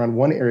conversation around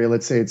one area,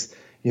 let's say it's,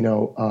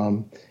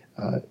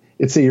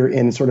 let's say you're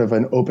in sort of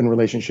an open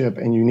relationship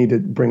and you need to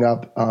bring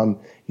up,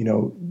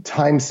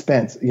 time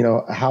spent,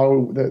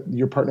 how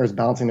your partner is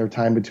balancing their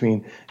time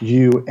between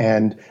you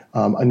and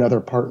another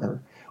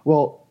partner.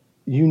 Well,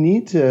 you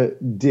need to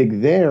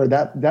dig there.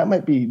 That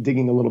might be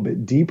digging a little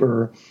bit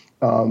deeper,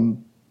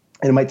 and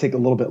it might take a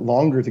little bit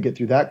longer to get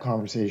through that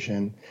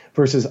conversation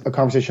versus a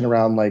conversation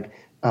around like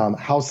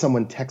how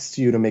someone texts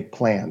you to make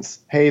plans.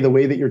 Hey, the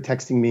way that you're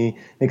texting me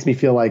makes me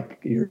feel like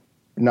you're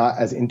not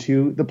as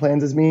into the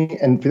plans as me.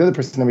 And for the other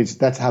person,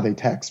 that's how they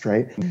text,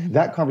 right? Mm-hmm.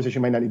 That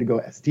conversation might not need to go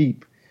as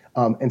deep.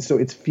 And so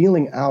it's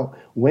feeling out,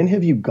 when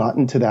have you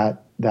gotten to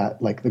that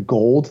like the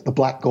gold, the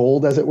black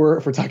gold, as it were,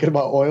 if we're talking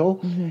about oil?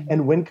 Mm-hmm.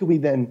 And when could we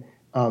then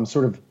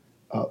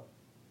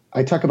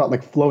I talk about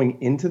like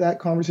flowing into that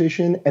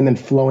conversation and then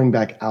flowing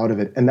back out of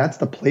it. And that's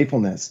the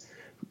playfulness.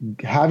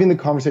 Having the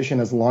conversation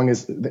as long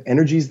as the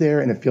energy's there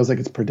and it feels like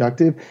it's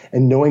productive,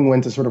 and knowing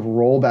when to sort of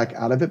roll back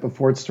out of it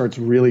before it starts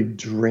really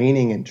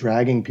draining and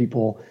dragging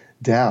people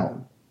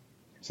down.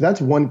 So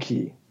that's one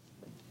key.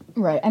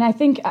 Right. And I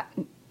think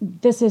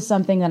this is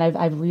something that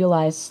I've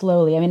realized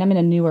slowly. I mean, I'm in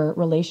a newer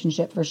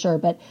relationship for sure,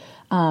 but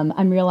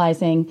I'm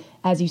realizing,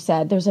 as you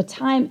said, there's a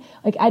time,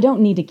 like I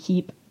don't need to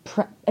keep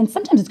and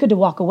sometimes it's good to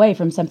walk away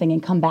from something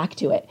and come back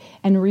to it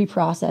and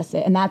reprocess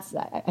it. And that's,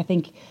 I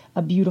think,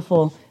 a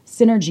beautiful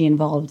synergy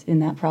involved in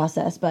that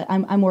process. But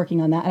I'm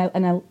working on that.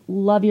 And I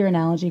love your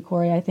analogy,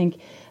 Corey. I think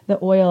the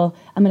oil,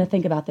 I'm going to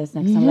think about this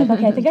next time. I'm like,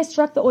 okay, I think I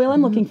struck the oil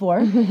I'm looking for.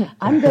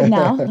 I'm good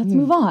now. Let's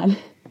move on.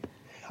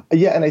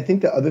 Yeah, and I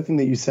think the other thing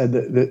that you said,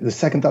 the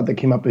second thought that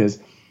came up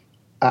is,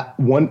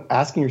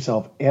 asking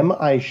yourself, am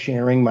I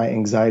sharing my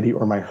anxiety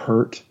or my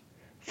hurt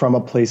from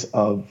a place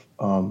of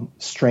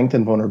strength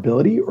and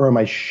vulnerability, or am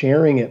I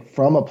sharing it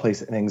from a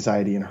place of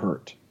anxiety and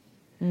hurt?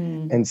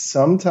 And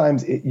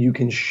sometimes you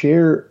can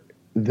share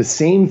the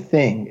same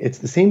thing. It's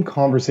the same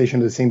conversation,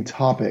 the same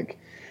topic,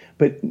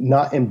 but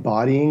not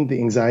embodying the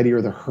anxiety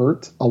or the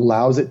hurt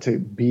allows it to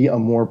be a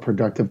more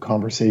productive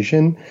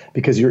conversation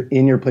because you're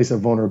in your place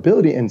of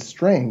vulnerability and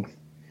strength.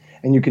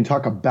 and you can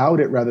talk about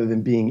it rather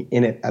than being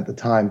in it at the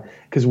time.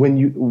 Because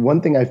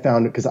one thing I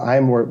found, because I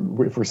am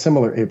more, for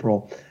similar,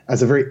 April,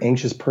 as a very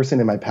anxious person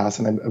in my past,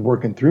 and I'm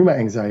working through my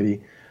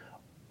anxiety,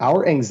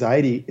 our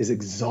anxiety is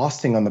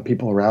exhausting on the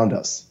people around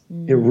us.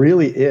 It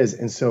really is.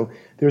 And so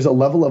there's a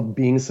level of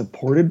being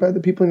supported by the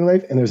people in your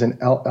life, and there's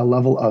a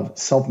level of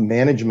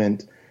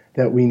self-management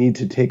that we need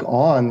to take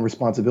on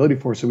responsibility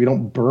for, so we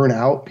don't burn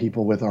out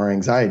people with our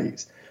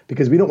anxieties.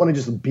 Because we don't want to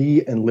just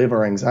be and live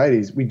our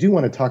anxieties. We do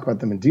want to talk about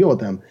them and deal with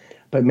them.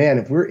 But man,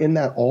 if we're in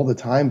that all the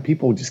time,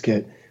 people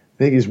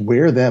they just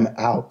wear them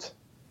out.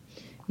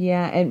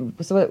 Yeah, and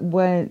so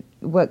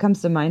what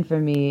comes to mind for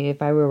me,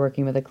 if I were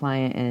working with a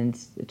client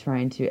and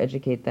trying to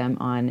educate them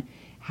on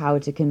how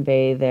to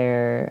convey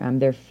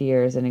their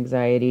fears and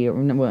anxiety, or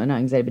well, not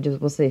anxiety, but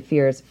just we'll say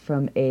fears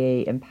from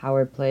a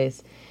empowered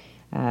place.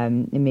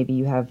 And maybe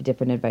you have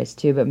different advice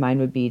too, but mine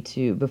would be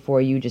to, before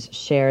you just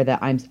share that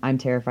I'm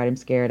terrified, I'm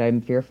scared,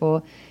 I'm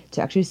fearful,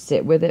 to actually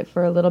sit with it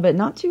for a little bit,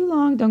 not too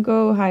long. Don't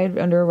go hide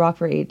under a rock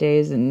for 8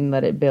 days and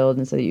let it build,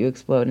 and so that you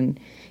explode and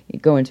you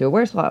go into a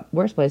worse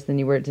place than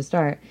you were to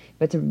start.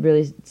 But to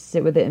really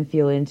sit with it and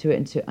feel into it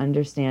and to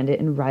understand it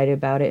and write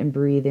about it and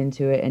breathe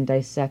into it and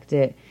dissect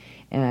it.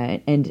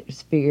 And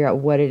just figure out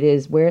what it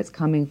is, where it's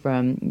coming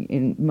from.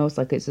 And most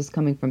likely it's just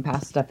coming from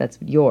past stuff that's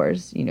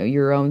yours,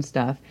 your own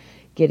stuff.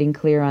 Getting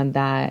clear on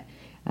that,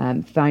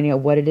 finding out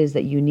what it is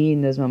that you need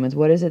in those moments.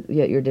 What is it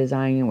that you're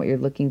desiring and what you're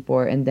looking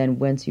for? And then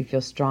once you feel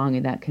strong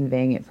in that,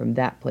 conveying it from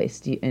that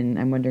place. And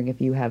I'm wondering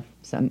if you have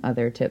some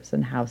other tips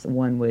on how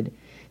one would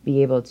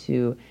be able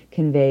to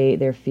convey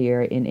their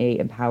fear in a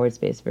empowered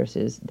space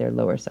versus their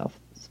lower self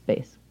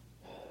space.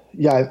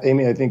 Yeah,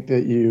 Amy, I think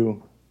that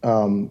you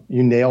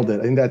nailed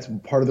it. I think that's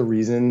part of the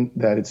reason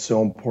that it's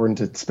so important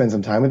to spend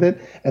some time with it.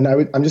 And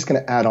I'm just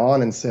going to add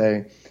on and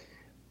say,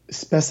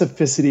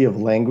 specificity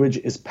of language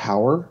is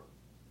power.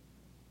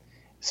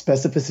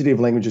 Specificity of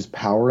language is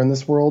power in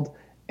this world.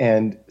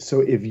 And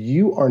so if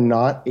you are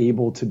not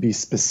able to be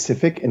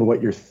specific in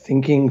what you're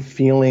thinking,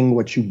 feeling,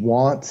 what you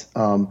want,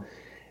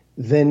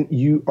 then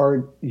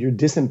you're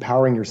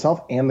disempowering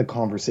yourself and the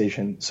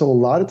conversation. So a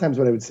lot of times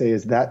what I would say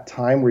is that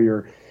time where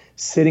you're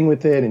sitting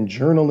with it and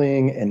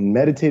journaling and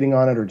meditating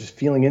on it or just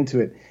feeling into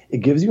it, it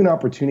gives you an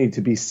opportunity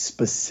to be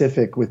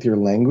specific with your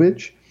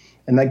language.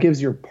 And that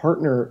gives your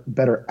partner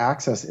better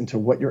access into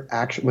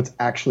what's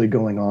actually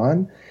going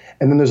on.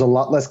 And then there's a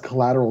lot less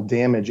collateral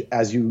damage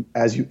as you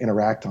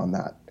interact on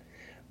that.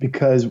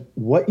 Because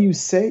what you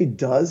say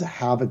does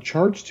have a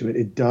charge to it.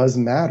 It does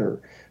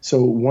matter.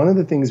 So one of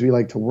the things we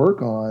like to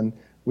work on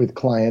with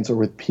clients or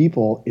with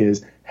people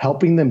is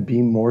helping them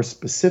be more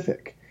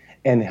specific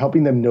and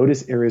helping them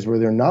notice areas where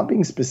they're not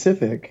being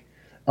specific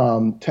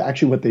to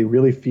actually what they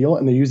really feel,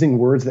 and they're using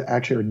words that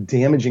actually are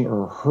damaging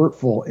or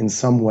hurtful in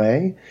some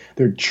way.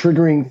 They're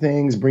triggering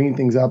things, bringing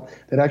things up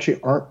that actually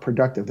aren't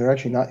productive. They're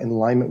actually not in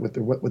alignment with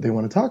what they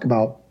want to talk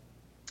about.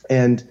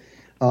 And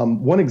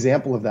one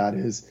example of that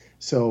is,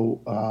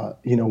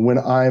 when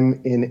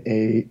I'm in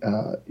a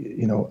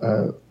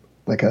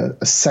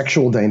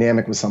sexual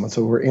dynamic with someone,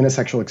 so we're in a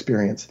sexual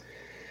experience,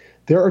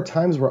 there are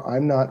times where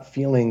I'm not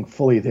feeling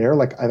fully there,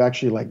 like I've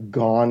actually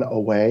gone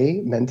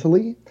away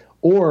mentally,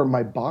 or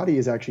my body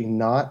is actually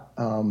not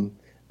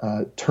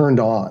turned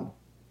on,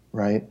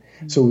 right?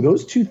 Mm-hmm. So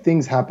those two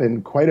things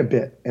happen quite a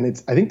bit, and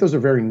I think those are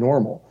very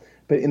normal.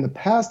 But in the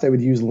past, I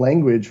would use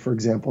language, for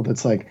example,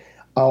 that's like,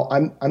 "Oh,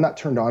 I'm not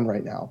turned on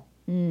right now,"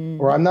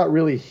 or "I'm not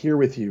really here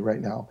with you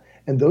right now,"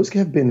 and those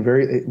have been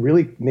it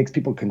really makes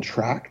people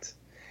contract.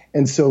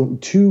 And so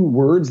two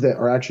words that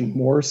are actually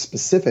more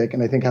specific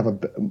and I think have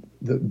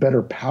the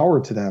better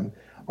power to them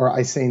are,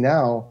 I say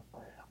now,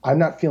 I'm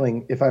not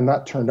feeling, if I'm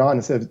not turned on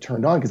instead of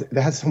turned on, because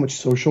that has so much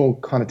social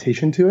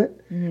connotation to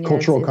it,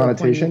 cultural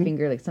connotation. Pointing your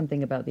finger, like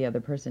something about the other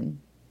person.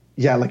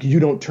 Yeah, like you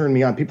don't turn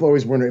me on. People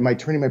always wonder, am I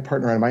turning my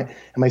partner on?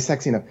 Am I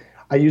sexy enough?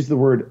 I use the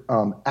word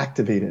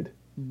activated.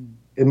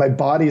 And my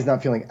body is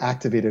not feeling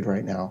activated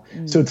right now.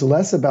 So it's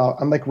less about,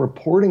 I'm like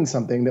reporting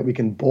something that we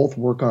can both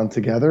work on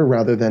together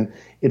rather than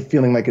it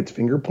feeling like it's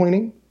finger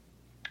pointing.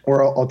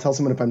 Or I'll tell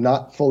someone if I'm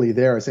not fully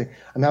there, I say,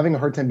 I'm having a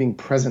hard time being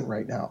present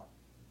right now.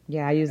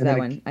 Yeah, I use that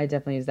one. I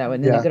definitely use that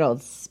one. Then a good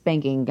old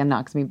spanking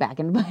knocks me back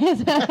into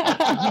place.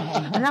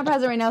 I'm not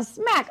present right now.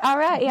 Smack. All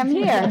right, I'm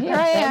here. Here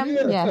I am.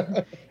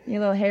 Yeah. Your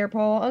little hair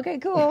pull. Okay,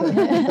 cool.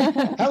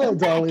 Hello,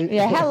 Dolly.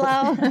 Yeah,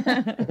 hello.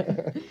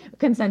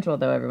 Consensual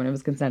though, everyone. It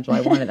was consensual.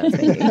 I wanted that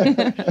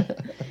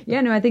spanking.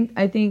 Yeah, no, I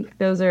think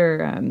those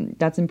are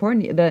that's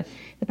important. The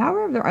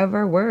power of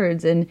our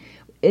words, and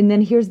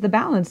then here's the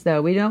balance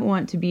though. We don't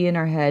want to be in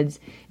our heads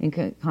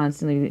and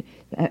constantly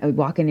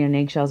walking on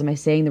eggshells. Am I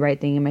saying the right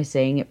thing? Am I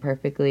saying it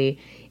perfectly?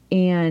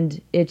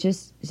 And it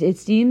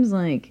seems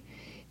like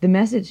the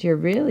message here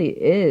really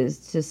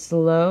is to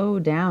slow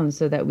down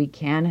so that we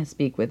can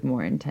speak with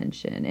more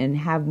intention and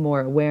have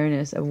more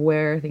awareness of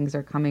where things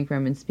are coming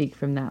from and speak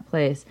from that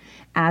place,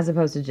 as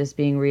opposed to just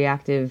being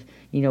reactive,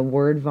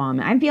 word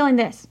vomit. I'm feeling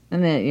this,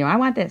 and then I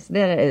want this.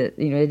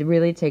 It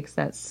really takes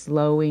that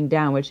slowing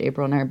down, which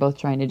April and I are both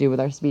trying to do with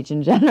our speech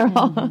in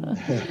general.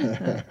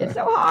 It's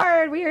so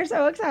hard. We are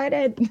so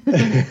excited.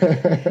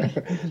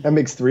 That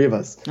makes three of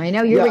us. I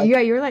know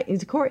you're like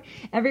it's Corey.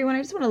 Everyone,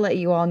 I just want to let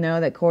you all know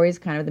that Corey's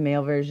kind of the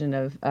male version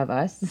of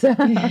us.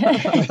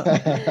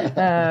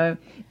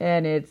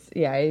 And it's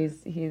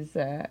he's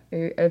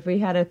if we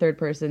had a third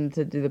person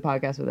to do the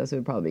podcast with us, it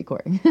would probably be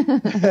Corey.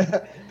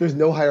 There's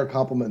no higher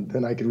compliment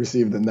than I could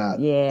receive than that.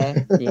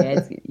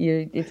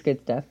 It's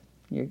good stuff.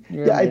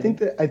 You're I think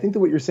that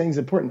what you're saying is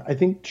important. I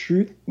think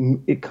truth,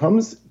 it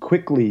comes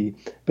quickly,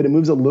 but it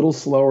moves a little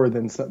slower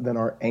than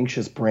our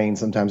anxious brain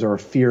sometimes, or our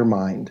fear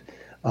mind,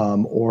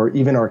 or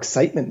even our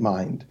excitement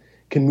mind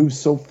can move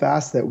so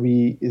fast that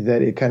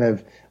it kind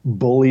of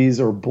bullies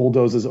or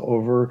bulldozes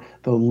over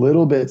the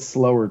little bit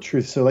slower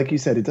truth. So like you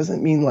said, it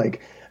doesn't mean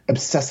like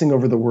obsessing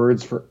over the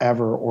words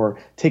forever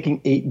or taking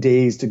 8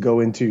 days to go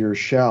into your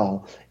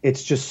shell.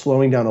 It's just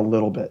slowing down a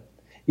little bit.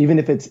 Even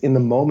if it's in the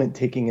moment,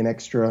 taking an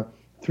extra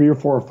 3 or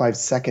 4 or 5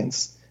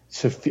 seconds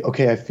to feel,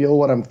 okay, I feel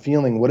what I'm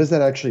feeling. What is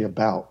that actually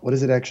about? What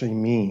does it actually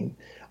mean?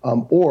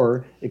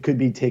 Or it could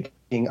be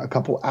taking a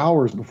couple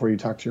hours before you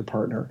talk to your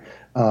partner.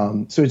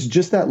 So it's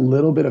just that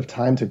little bit of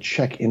time to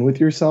check in with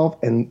yourself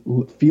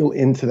and feel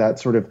into that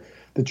sort of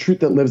the truth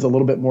that lives a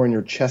little bit more in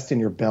your chest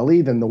and your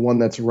belly than the one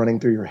that's running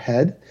through your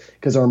head,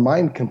 because our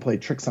mind can play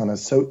tricks on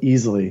us so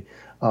easily.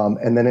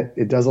 And then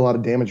it does a lot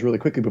of damage really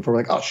quickly before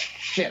we're like, oh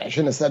shit, I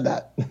shouldn't have said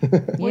that.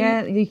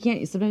 Yeah, you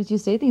can't. Sometimes you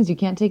say things you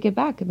can't take it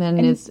back, and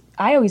then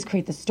I always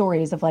create the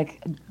stories of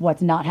like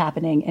what's not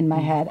happening in my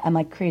head. I'm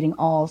like creating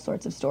all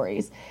sorts of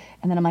stories,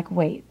 and then I'm like,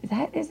 wait,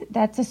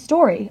 that's a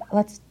story.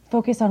 Let's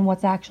focus on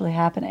what's actually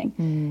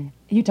happening.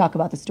 You talk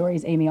about the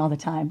stories, Amy, all the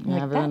time.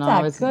 You're like,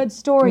 that's a good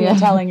story you're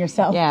telling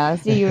yourself. Yeah,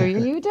 see,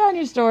 you telling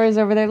your stories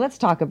over there. Let's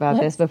talk about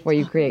this before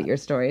you create your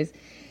stories.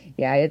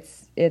 Yeah,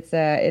 it's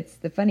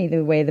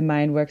the way the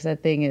mind works.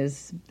 That thing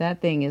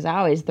is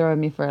always throwing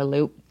me for a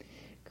loop,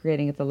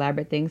 creating its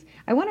elaborate things.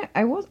 I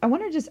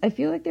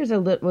feel like there's a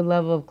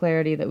level of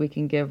clarity that we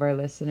can give our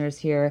listeners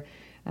here,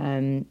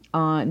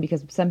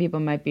 because some people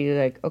might be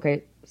like,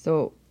 okay,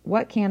 so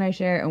what can I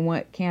share and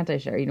what can't I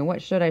share?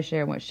 What should I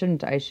share and what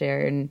shouldn't I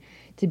share? And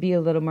to be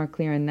a little more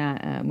clear in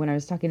that, when I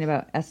was talking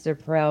about Esther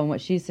Perel and what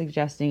she's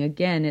suggesting,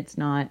 again, it's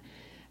not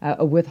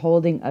a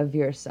withholding of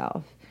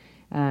yourself.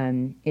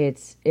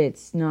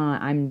 It's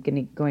not, I'm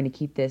going to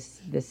keep this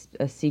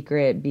a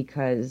secret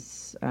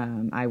because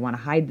I want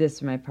to hide this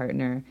from my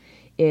partner.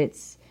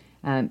 It's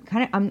I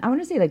want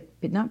to say like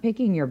not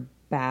picking your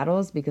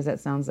battles, because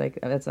that sounds like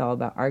that's all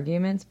about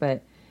arguments,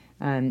 but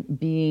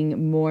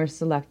being more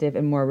selective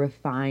and more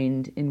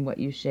refined in what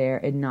you share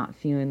and not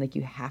feeling like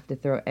you have to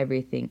throw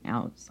everything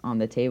else on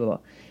the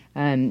table.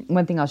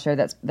 One thing I'll share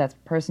that's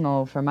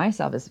personal for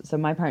myself is, so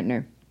my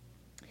partner,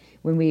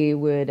 when we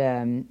would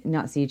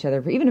not see each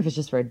other, even if it's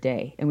just for a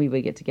day, and we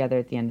would get together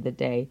at the end of the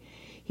day,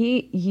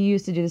 he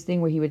used to do this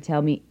thing where he would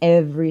tell me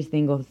every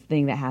single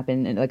thing that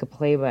happened, and like a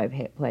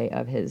play-by-play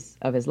of his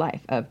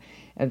life, of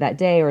that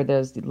day or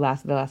the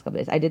last couple of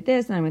days. I did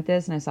this, and I went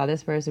this, and I saw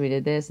this person, we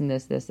did this, and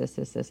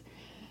this.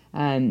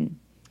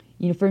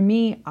 For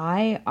me,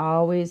 I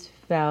always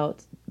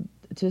felt,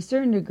 to a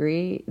certain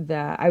degree,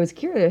 that I was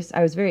curious,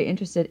 I was very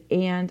interested,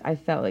 and I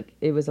felt like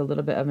it was a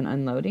little bit of an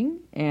unloading,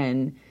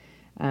 and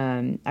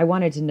I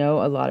wanted to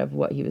know a lot of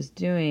what he was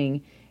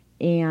doing,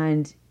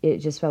 and it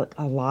just felt like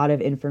a lot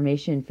of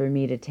information for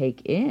me to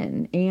take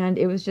in. And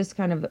it was just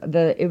kind of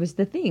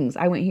the things.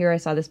 I went here, I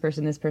saw this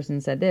person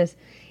said this.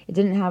 It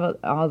didn't have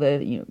all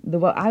the,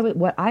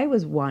 what I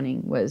was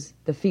wanting was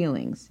the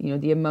feelings,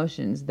 the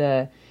emotions,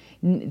 the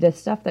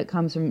stuff that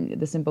comes from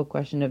the simple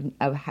question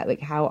of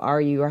how are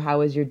you, or how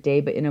was your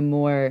day, but in a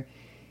more,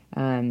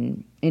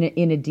 in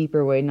a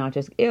deeper way, not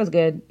just, it was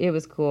good, it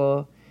was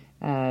cool.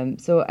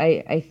 So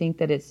I think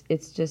that it's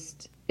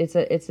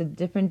a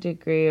different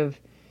degree of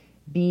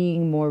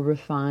being more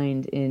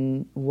refined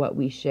in what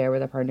we share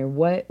with our partner.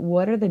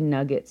 What are the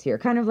nuggets here?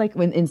 Kind of like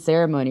when in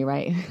ceremony,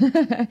 right?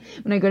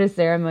 When I go to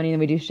ceremony and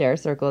we do share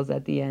circles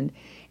at the end,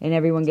 and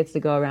everyone gets to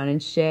go around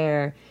and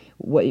share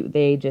what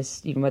they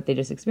just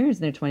experienced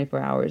in their 24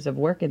 hours of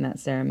work in that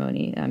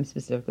ceremony. I'm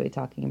specifically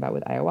talking about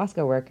with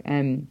ayahuasca work.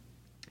 And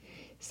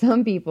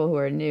some people who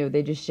are new,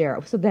 they just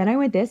share, so then I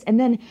went this, and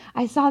then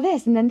I saw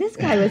this, and then this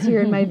guy was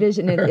here in my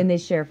vision, and they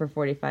share for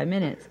 45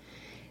 minutes.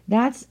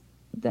 You're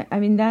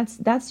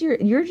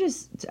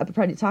just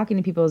talking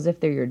to people as if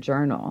they're your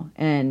journal,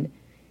 and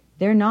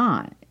they're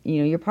not.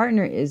 Your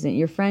partner isn't,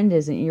 your friend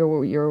isn't,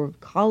 your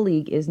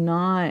colleague is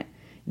not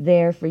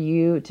there for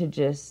you to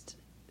just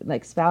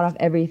like spout off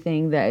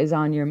everything that is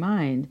on your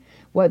mind.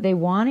 What they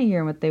want to hear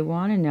and what they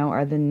want to know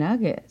are the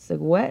nuggets. Like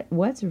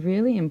what's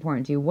really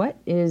important to you? What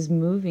is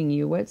moving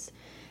you? What's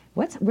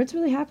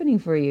really happening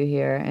for you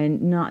here?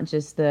 And not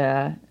just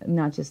the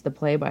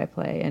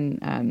play-by-play.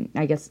 And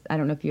I guess, I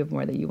don't know if you have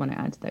more that you want to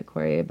add to that,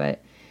 Corey,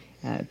 but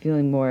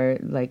feeling more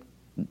like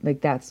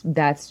that's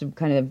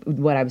kind of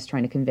what I was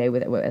trying to convey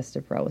with it, what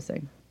Esther Perel was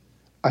saying.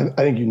 I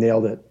think you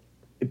nailed it.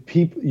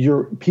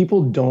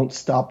 people don't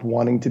stop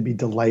wanting to be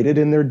delighted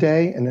in their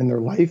day and in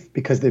their life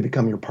because they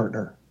become your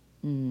partner.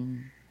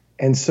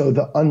 And so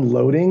the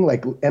unloading,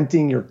 like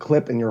emptying your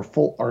clip and your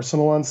full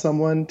arsenal on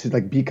someone to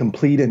like be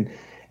complete and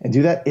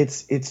do that,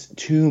 it's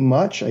too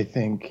much, I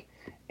think.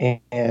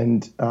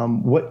 And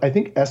what I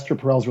think Esther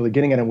Perel's really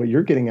getting at, and what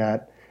you're getting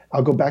at,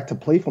 I'll go back to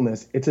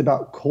playfulness. It's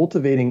about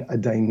cultivating a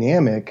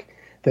dynamic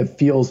that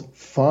feels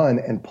fun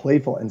and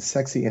playful and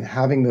sexy, and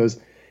having those.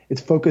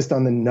 It's focused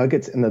on the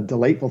nuggets and the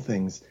delightful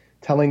things,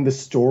 telling the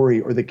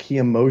story or the key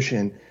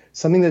emotion,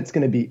 something that's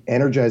going to be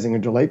energizing or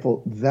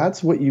delightful.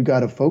 That's what you got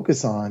to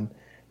focus on,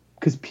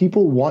 because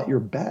people want your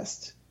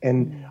best.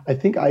 And I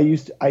think I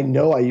used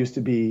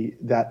to be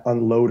that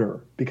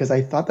unloader, because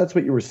I thought that's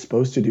what you were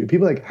supposed to do.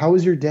 People are like, how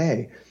was your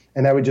day?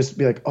 And I would just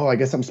be like, oh, I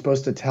guess I'm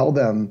supposed to tell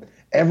them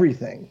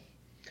everything.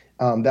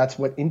 That's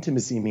what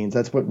intimacy means.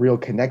 That's what real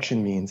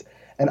connection means.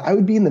 And I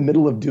would be in the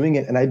middle of doing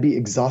it and I'd be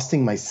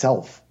exhausting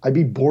myself. I'd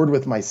be bored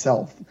with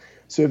myself.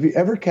 So if you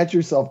ever catch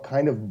yourself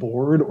kind of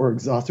bored or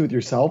exhausted with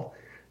yourself,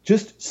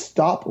 just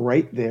stop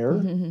right there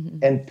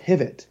and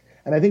pivot.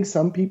 And I think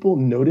some people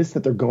notice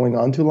that they're going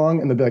on too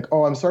long and they'll be like,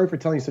 oh, I'm sorry for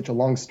telling you such a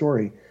long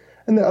story.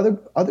 And the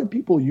other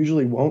people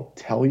usually won't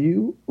tell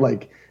you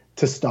like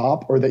to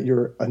stop, or that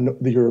you're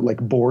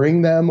like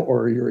boring them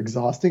or you're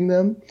exhausting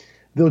them.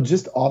 They'll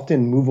just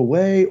often move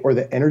away, or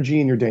the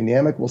energy in your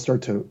dynamic will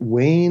start to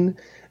wane.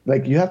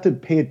 Like, you have to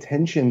pay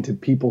attention to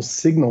people's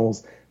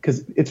signals,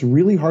 because it's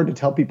really hard to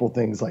tell people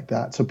things like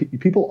that. So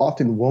people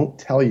often won't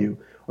tell you,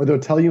 or they'll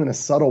tell you in a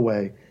subtle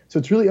way. So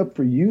it's really up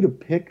for you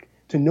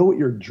to know what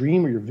your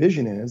dream or your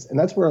vision is. And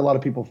that's where a lot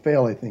of people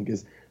fail, I think,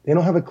 is they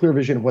don't have a clear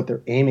vision of what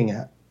they're aiming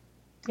at.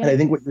 Yeah. And I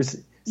think what you're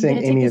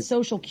saying, Amy, is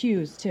social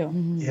cues too.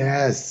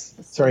 Yes.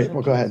 Sorry.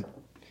 Well, go ahead.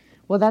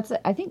 Well,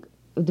 I think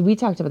we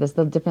talked about this,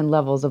 the different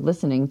levels of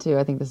listening too.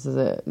 I think this is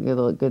a good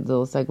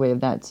little segue of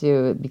that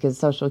too, because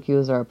social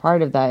cues are a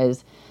part of that.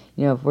 Is,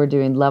 if we're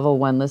doing level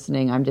 1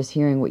 listening, I'm just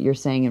hearing what you're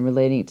saying and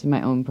relating it to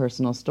my own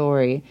personal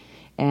story.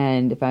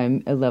 And if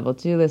I'm a level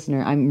 2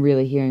 listener, I'm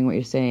really hearing what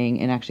you're saying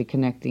and actually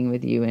connecting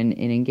with you and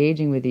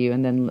engaging with you.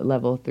 And then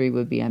level 3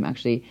 would be I'm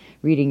actually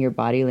reading your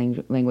body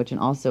language, and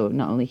also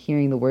not only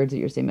hearing the words that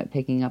you're saying, but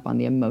picking up on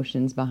the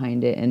emotions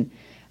behind it, and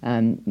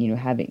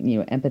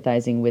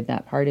empathizing with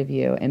that part of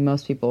you. And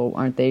most people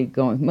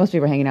most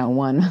people are hanging out in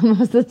 1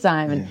 most of the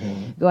time,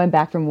 and going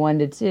back from 1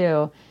 to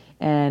 2.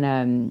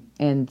 And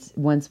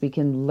once we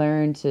can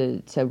learn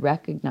to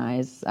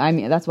recognize,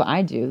 that's what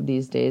I do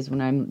these days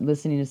when I'm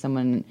listening to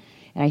someone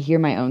and I hear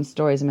my own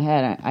stories in my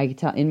head. I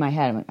tell in my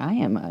head,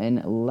 I'm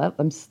like,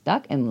 I'm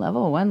stuck in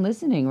level 1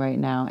 listening right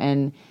now.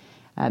 And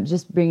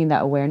just bringing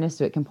that awareness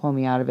to it can pull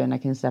me out of it, and I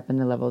can step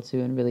into level 2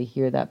 and really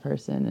hear that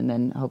person, and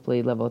then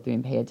hopefully level 3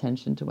 and pay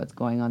attention to what's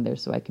going on there,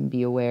 so I can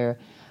be aware.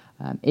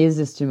 Is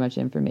this too much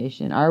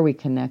information? Are we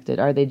connected?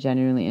 Are they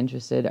genuinely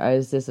interested? Or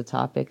is this a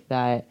topic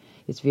that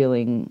is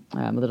feeling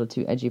a little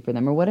too edgy for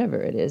them, or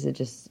whatever it is? It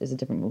just is a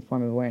different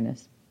form of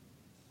awareness.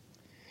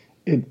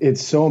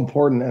 It's so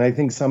important. And I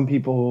think some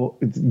people,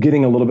 it's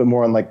getting a little bit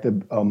more on like the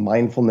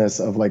mindfulness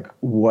of like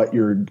what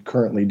you're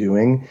currently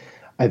doing.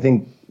 I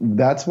think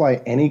that's why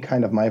any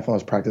kind of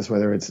mindfulness practice,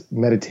 whether it's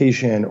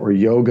meditation or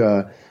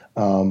yoga,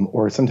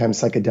 or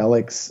sometimes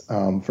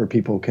psychedelics, for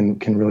people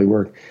can really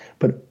work.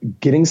 But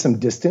getting some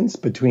distance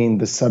between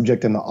the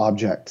subject and the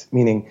object,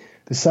 meaning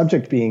the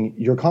subject being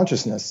your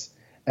consciousness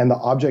and the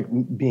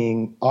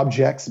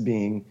objects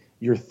being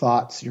your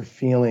thoughts, your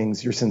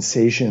feelings, your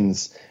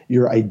sensations,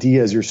 your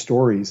ideas, your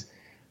stories,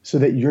 so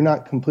that you're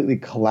not completely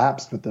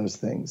collapsed with those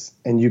things.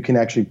 And you can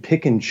actually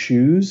pick and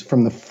choose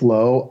from the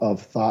flow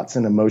of thoughts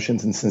and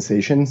emotions and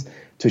sensations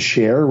to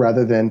share,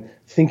 rather than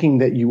thinking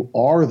that you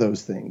are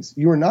those things.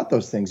 You are not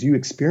those things. You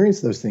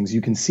experience those things.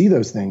 You can see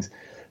those things.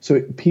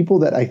 So people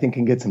that I think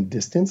can get some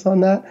distance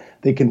on that,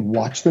 they can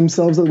watch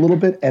themselves a little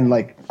bit and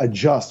like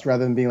adjust,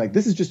 rather than being like,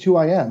 this is just who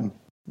I am.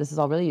 This is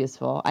all really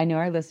useful. I know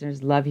our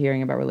listeners love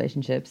hearing about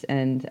relationships,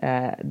 and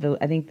I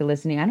think the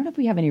listening, I don't know if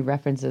we have any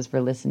references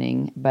for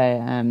listening, but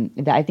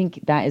I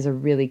think that is a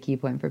really key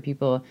point for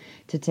people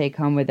to take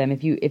home with them.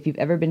 If you've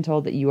ever been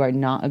told that you are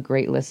not a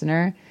great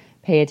listener,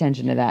 pay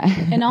attention to that.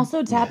 And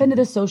also tap into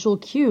the social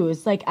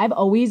cues. Like, I've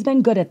always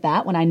been good at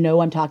that. When I know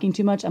I'm talking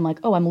too much, I'm like,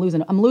 oh, I'm losing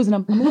them. I'm losing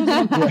them.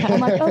 I'm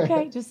like,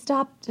 okay, just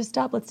stop.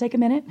 Let's take a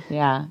minute.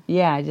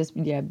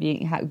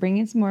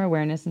 Bringing some more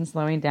awareness and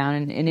slowing down.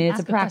 And it's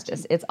a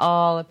practice. It's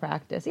all a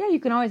practice. Yeah, you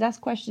can always ask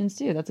questions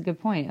too. That's a good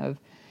point of,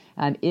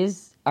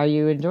 are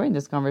you enjoying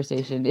this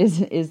conversation?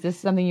 Is this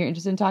something you're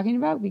interested in talking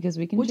about? Because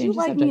we can Would change you the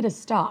like subject. me to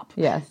stop?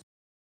 Yes.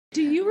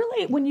 Do you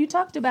relate, when you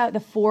talked about the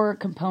 4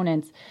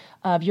 components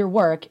of your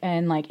work,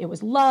 and like it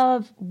was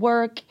love,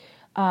 work,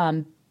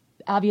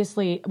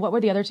 obviously, what were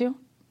the other 2?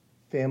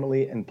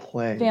 Family and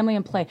play. Family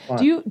and play.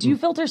 Do you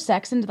filter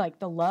sex into like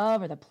the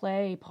love or the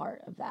play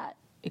part of that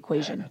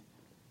equation?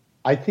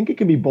 I think it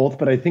can be both,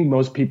 but I think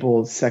most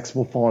people, sex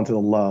will fall into the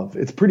love.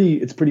 It's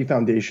pretty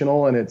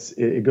foundational, and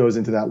it goes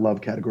into that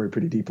love category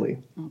pretty deeply.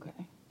 Okay.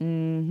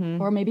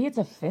 Mm-hmm. Or maybe it's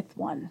a 5th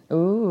one.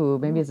 Ooh,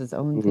 maybe it's its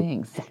own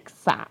thing.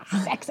 Sexa.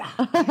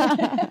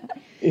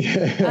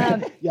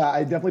 Yeah,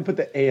 I definitely put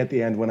the A at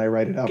the end when I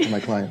write it out for my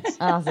clients.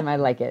 Awesome, I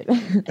like it.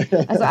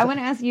 So I want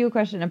to ask you a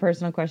question, a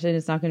personal question.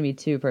 It's not going to be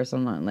too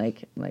personal, not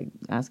like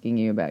asking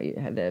you about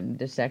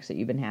the sex that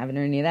you've been having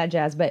or any of that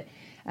jazz. But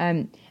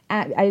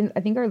I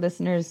think our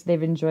listeners,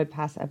 they've enjoyed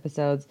past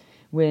episodes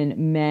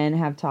when men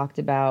have talked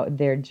about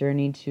their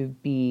journey to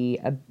be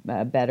a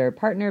better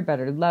partner,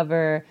 better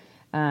lover.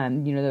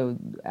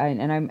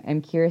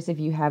 I'm curious if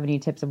you have any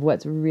tips of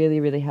what's really,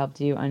 really helped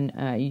you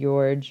on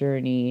your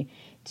journey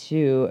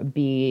to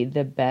be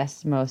the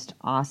best, most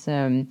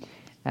awesome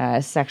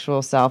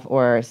sexual self,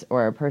 or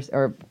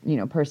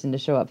person to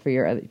show up for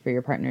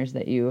your partners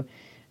that you,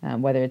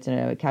 whether it's in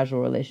a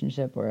casual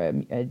relationship or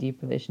a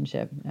deep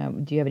relationship.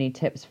 Do you have any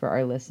tips for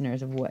our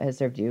listeners of what has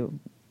served you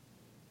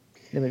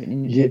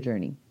in your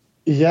journey?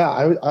 Yeah,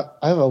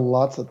 I have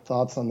lots of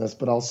thoughts on this,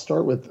 but I'll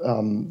start with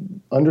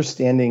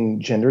understanding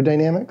gender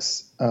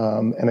dynamics.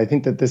 And I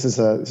think that this is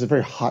a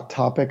very hot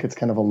topic. It's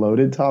kind of a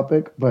loaded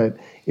topic, but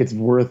it's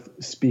worth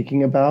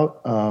speaking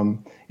about.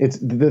 It's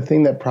the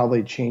thing that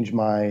probably changed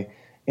my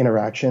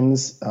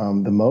interactions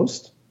the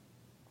most.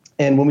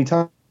 And when we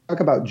talk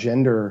about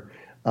gender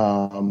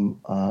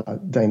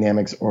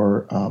dynamics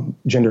or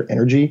gender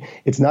energy,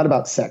 it's not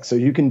about sex. So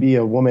you can be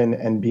a woman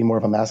and be more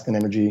of a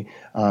masculine energy.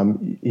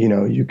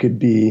 You could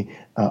be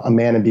a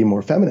man and be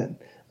more feminine.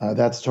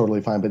 That's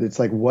totally fine. But it's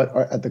like, what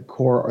are at the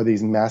core are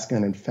these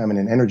masculine and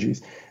feminine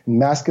energies?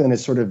 Masculine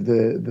is sort of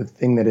the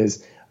thing that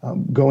is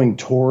going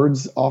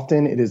towards.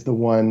 Often it is the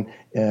one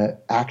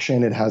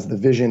action. It has the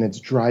vision. It's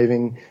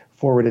driving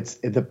forward. It's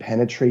the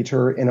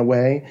penetrator in a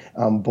way,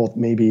 both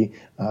maybe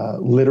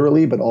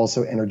literally, but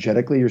also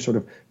energetically. You're sort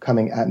of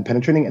coming at and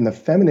penetrating. And the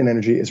feminine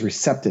energy is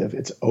receptive.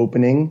 It's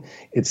opening.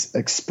 It's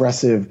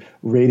expressive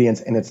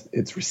radiance, and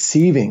it's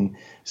receiving.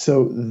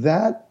 So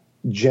that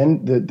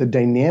the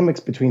dynamics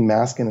between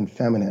masculine and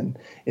feminine,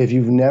 if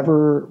you've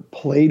never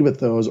played with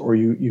those, or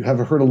you have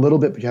heard a little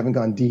bit but you haven't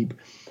gone deep,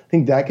 I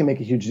think that can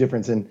make a huge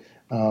difference. And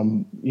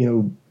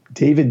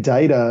David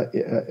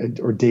Deida,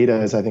 or Data,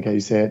 as I think how you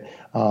say it,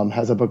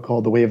 has a book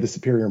called The Way of the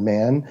Superior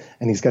Man,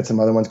 and he's got some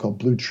other ones called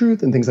Blue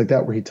Truth and things like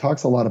that, where he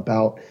talks a lot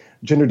about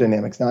gender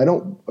dynamics. Now,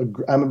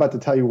 I'm about to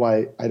tell you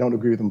why I don't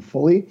agree with him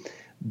fully,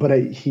 but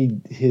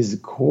his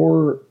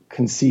core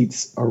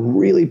conceits are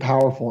really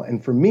powerful.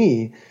 And for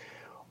me,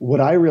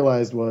 what I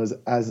realized was,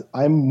 as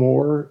I'm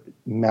more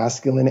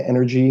masculine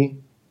energy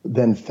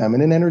than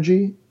feminine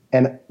energy,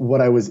 and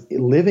what I was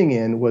living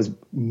in was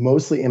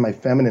mostly in my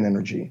feminine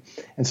energy.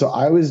 And so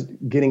I was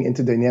getting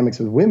into dynamics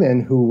with women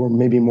who were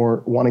maybe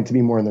more wanting to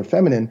be more in their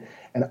feminine,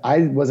 and I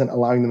wasn't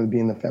allowing them to be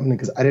in the feminine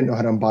because I didn't know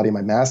how to embody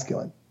my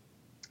masculine.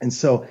 And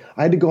so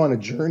I had to go on a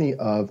journey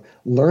of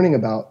learning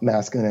about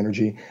masculine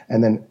energy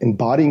and then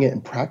embodying it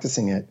and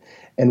practicing it.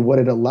 And what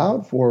it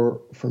allowed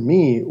for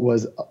me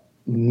was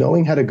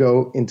knowing how to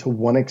go into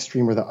one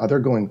extreme or the other,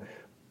 going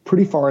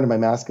pretty far into my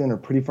masculine or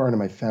pretty far into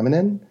my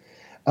feminine.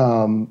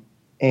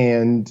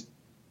 And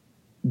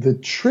the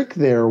trick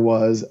there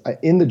was,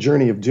 in the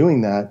journey of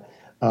doing that,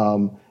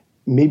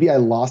 maybe I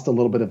lost a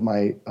little bit of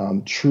my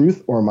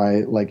truth or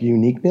my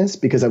uniqueness,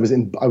 because I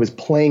was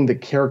playing the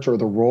character or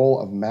the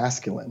role of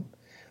masculine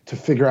to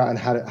figure out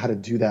how to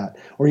do that.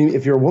 Or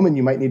if you're a woman,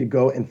 you might need to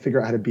go and figure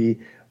out how to be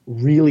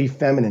really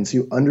feminine, so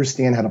you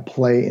understand how to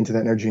play into that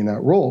energy and that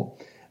role.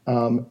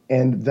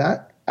 And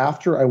that,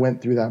 after I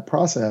went through that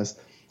process,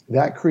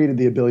 that created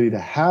the ability to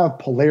have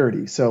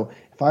polarity. So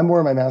if I'm more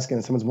in my masculine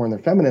and someone's more in their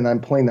feminine, I'm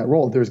playing that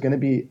role. There's going to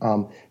be,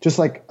 just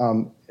like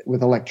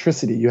with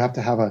electricity, you have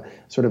to have a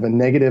sort of a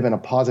negative and a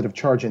positive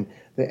charge. And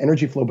the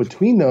energy flow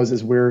between those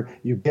is where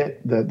you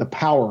get the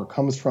power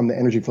comes from, the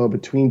energy flow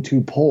between two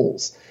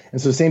poles.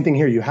 And so the same thing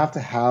here, you have to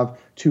have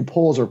two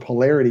poles or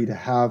polarity to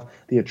have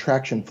the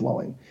attraction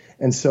flowing.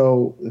 And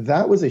so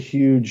that was a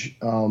huge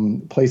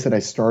place that I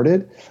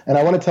started. And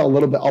I want to tell a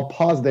little bit, I'll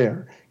pause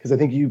there, because I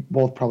think you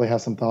both probably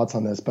have some thoughts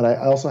on this, but I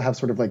also have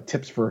sort of like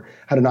tips for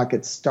how to not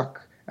get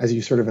stuck as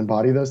you sort of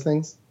embody those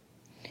things.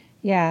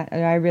 Yeah,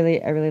 I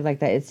really like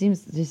that. It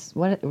seems just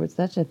what's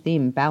such a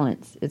theme,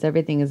 balance.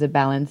 Everything is a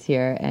balance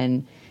here.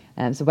 And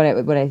so what I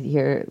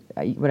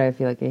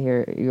feel like I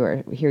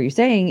hear you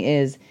saying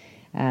is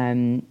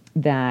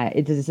that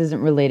this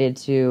isn't related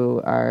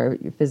to our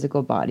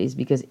physical bodies,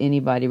 because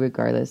anybody,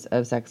 regardless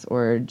of sex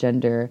or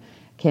gender,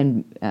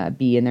 can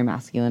be in their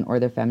masculine or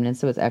their feminine.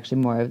 So it's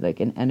actually more of like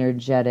an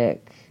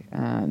energetic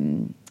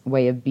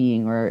way of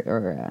being,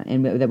 or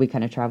and that we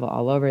kind of travel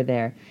all over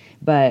there.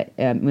 But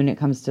when it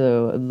comes to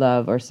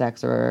love or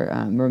sex or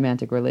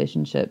romantic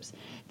relationships,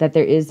 that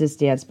there is this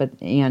dance,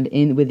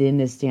 within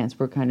this dance,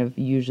 we're kind of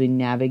usually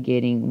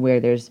navigating where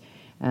there's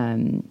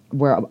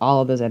where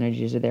all of those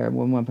energies are there.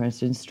 When one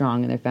person's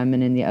strong in their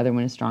feminine, the other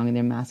one is strong in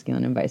their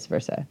masculine, and vice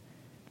versa.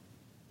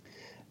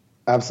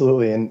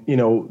 Absolutely. And,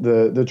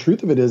 the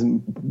truth of it is,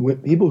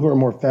 people who are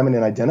more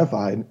feminine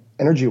identified,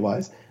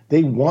 energy-wise,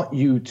 they want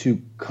you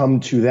to come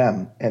to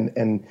them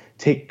and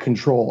take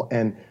control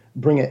and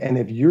bring it. And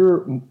if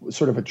you're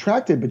sort of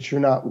attracted, but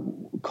you're not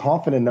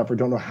confident enough or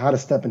don't know how to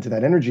step into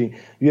that energy,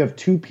 you have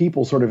two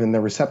people sort of in the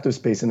receptive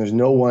space, and there's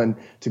no one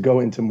to go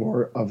into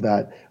more of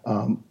that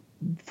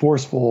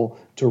forceful,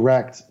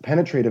 direct,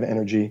 penetrative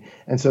energy.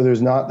 And so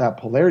there's not that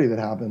polarity that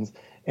happens.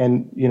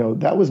 And,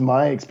 that was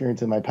my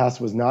experience in my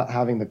past, was not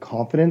having the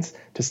confidence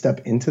to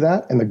step into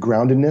that and the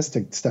groundedness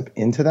to step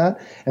into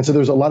that. And so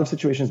there's a lot of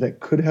situations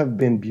that could have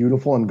been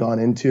beautiful and gone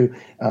into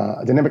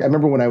a dynamic. I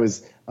remember when I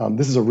was,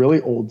 this is a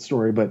really old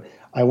story, but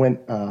I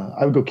would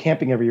go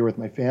camping every year with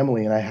my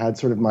family, and I had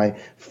sort of my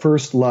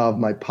first love,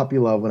 my puppy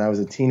love, when I was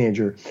a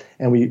teenager.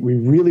 And we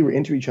really were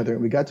into each other.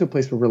 And we got to a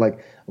place where we're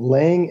like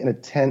laying in a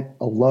tent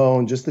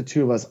alone, just the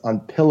two of us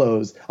on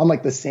pillows, on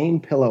like the same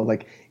pillow,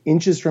 like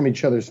inches from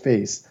each other's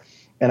face.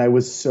 And I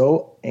was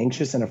so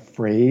anxious and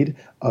afraid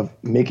of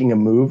making a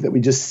move that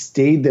we just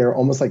stayed there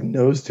almost like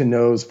nose to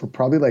nose for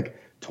probably like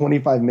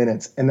 25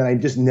 minutes. And then I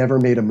just never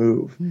made a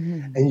move.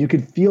 Mm-hmm. And you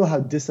could feel how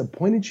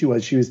disappointed she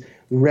was. She was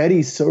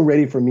so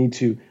ready for me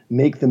to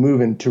make the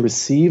move and to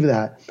receive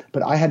that.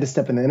 But I had to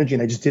step in the energy,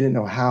 and I just didn't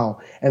know how.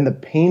 And the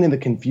pain and the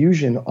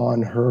confusion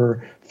on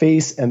her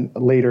face and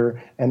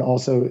later, and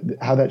also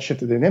how that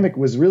shifted the dynamic,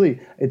 was really,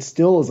 it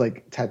still is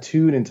like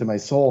tattooed into my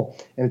soul.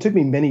 And it took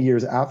me many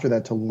years after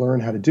that to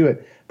learn how to do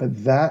it.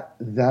 But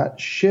that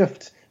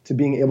shift to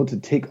being able to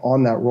take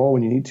on that role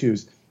when you need to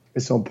is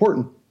so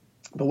important.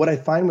 But what I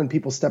find when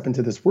people step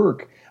into this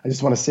work, I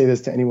just want to say this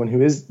to anyone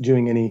who is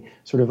doing any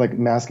sort of like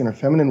masculine or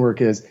feminine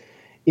work, is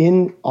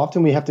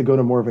often we have to go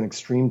to more of an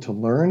extreme to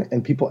learn,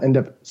 and people end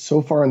up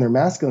so far in their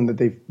masculine that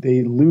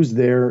they lose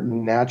their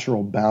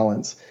natural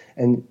balance.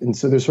 And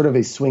so there's sort of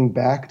a swing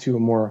back to a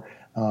more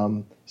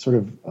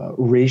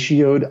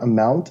ratioed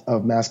amount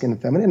of masculine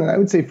and feminine. And I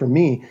would say for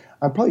me,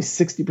 I'm probably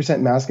 60%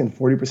 masculine,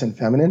 40%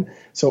 feminine.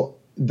 So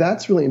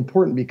that's really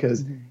important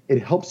because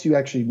it helps you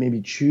actually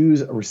maybe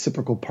choose a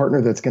reciprocal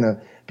partner that's going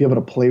to be able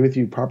to play with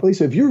you properly.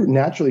 So if you're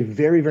naturally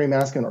very, very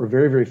masculine or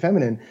very, very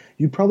feminine,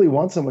 you probably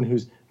want someone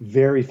who's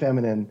very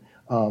feminine.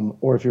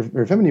 Or if you're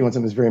very feminine, you want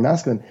someone who's very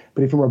masculine.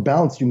 But if you're more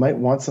balanced, you might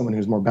want someone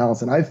who's more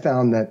balanced. And I've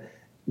found that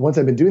once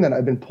I've been doing that,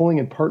 I've been pulling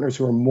in partners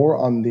who are more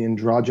on the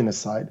androgynous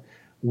side,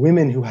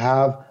 women who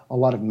have a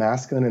lot of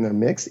masculine in their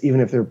mix,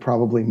 even if they're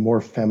probably more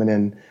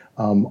feminine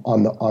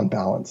on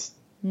balance.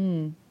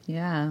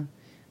 Yeah.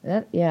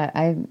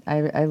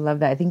 I love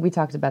that. I think we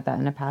talked about that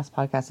in a past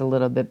podcast a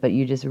little bit, but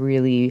you just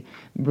really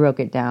broke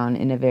it down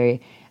in a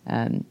very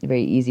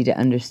easy to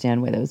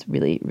understand way that was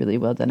really, really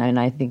well done. And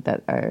I think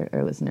that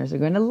our listeners are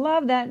going to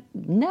love that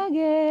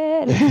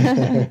nugget.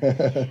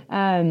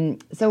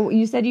 So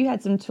you said you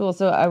had some tools.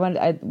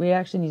 So we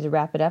actually need to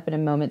wrap it up in a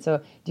moment.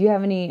 So do you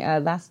have any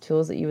last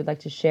tools that you would like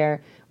to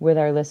share with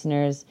our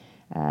listeners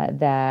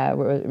that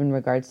were in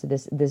regards to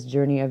this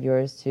journey of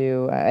yours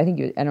to, I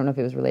don't know if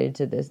it was related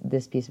to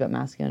this piece about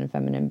masculine and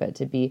feminine, but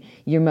to be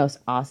your most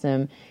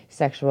awesome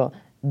sexual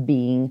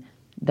being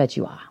that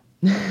you are.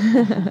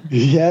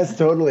 Yes,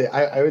 totally.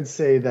 I would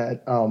say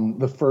that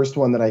the first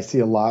one that I see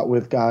a lot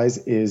with guys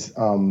is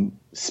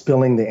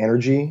spilling the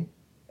energy.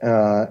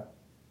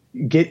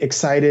 Get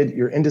excited,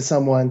 you're into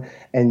someone,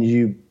 and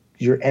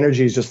your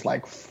energy is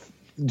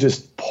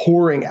just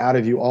pouring out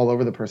of you all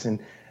over the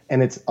person.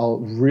 And it's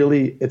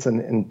an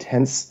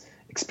intense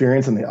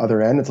experience on the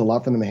other end. It's a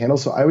lot for them to handle.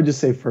 So I would just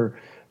say for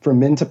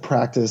men to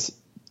practice,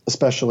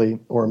 especially,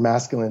 or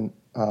masculine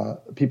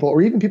people,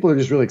 or even people who are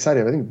just really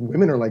excited. I think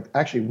women are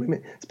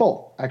women. It's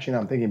both. Actually, now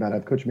I'm thinking about it,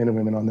 I've coached men and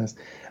women on this,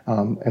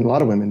 and a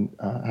lot of women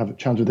have a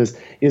challenge with this.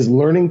 Is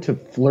learning to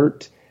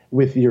flirt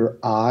with your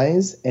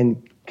eyes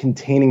and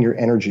containing your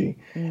energy,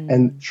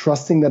 and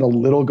trusting that a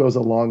little goes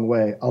a long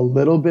way. A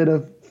little bit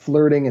of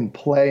flirting and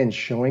play and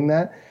showing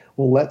that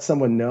will let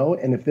someone know,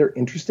 and if they're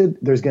interested,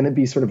 there's going to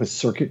be sort of a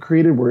circuit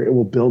created where it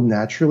will build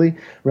naturally,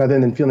 rather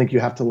than feeling like you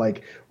have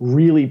to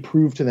really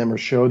prove to them or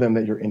show them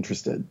that you're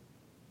interested.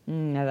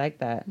 I like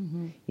that.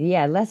 Mm-hmm.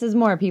 Yeah, less is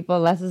more, people.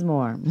 Less is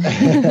more.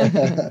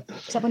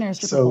 Except when you're a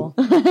stripper pole.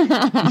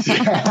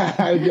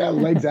 Yeah,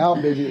 legs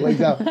out, baby,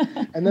 legs out.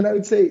 And then I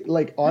would say,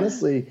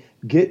 honestly,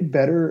 get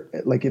better.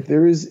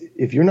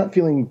 If you're not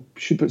feeling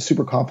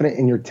super confident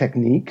in your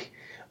technique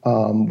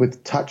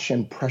with touch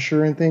and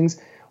pressure and things,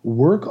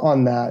 work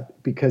on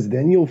that, because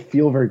then you'll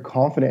feel very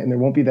confident and there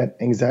won't be that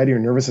anxiety or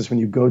nervousness when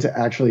you go to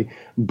actually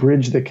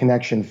bridge the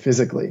connection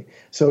physically.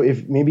 So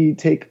if maybe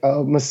take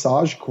a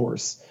massage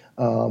course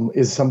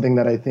is something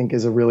that I think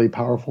is a really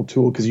powerful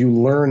tool, because you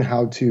learn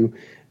how to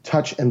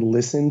touch and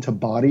listen to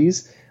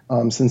bodies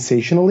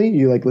sensationally.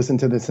 You listen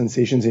to the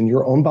sensations in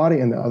your own body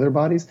and the other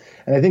bodies.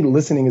 And I think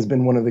listening has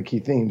been one of the key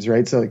themes,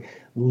 right? So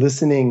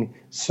listening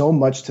so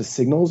much to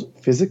signals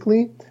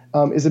physically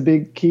is a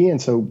big key.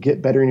 And so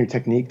get better in your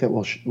technique that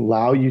will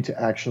allow you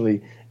to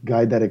actually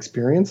guide that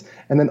experience.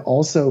 And then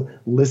also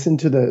listen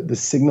to the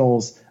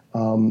signals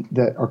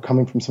that are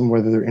coming from someone,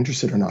 whether they're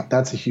interested or not.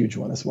 That's a huge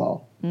one as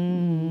well.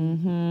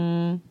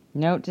 Mm-hmm.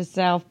 Note to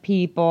self,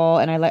 people.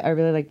 And I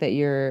really like that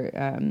you're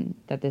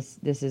that this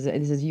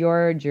is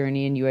your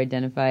journey, and you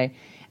identify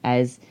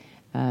as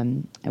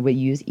what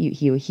you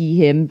use he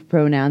him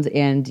pronouns,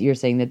 and you're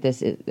saying that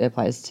this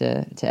applies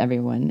to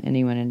everyone,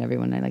 anyone and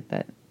everyone. I like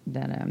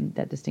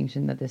that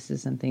distinction, that this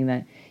is something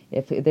that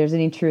if there's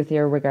any truth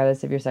here,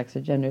 regardless of your sex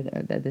or gender,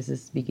 that this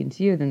is speaking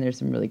to you, then there's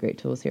some really great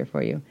tools here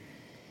for you.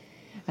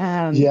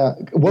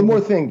 One more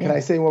thing. Can I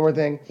say one more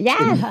thing?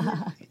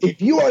 Yeah.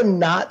 If you are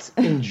not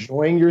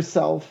enjoying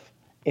yourself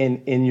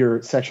in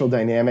your sexual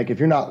dynamic, if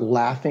you're not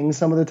laughing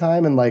some of the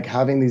time and like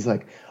having these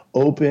like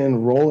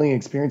open rolling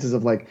experiences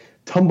of like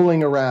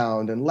tumbling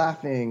around and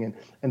laughing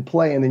and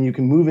play, and then you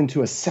can move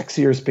into a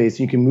sexier space,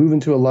 you can move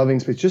into a loving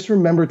space. Just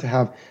remember to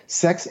have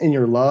sex in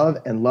your love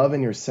and love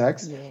in your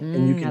sex,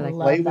 and you can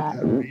play with that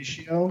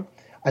ratio.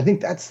 I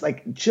think that's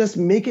like, just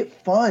make it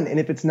fun. And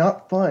if it's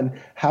not fun,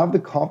 have the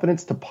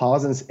confidence to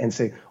pause and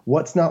say,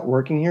 what's not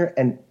working here?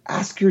 And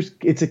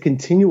it's a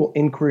continual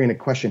inquiry and a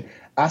question.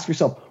 Ask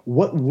yourself,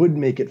 what would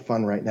make it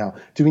fun right now?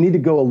 Do we need to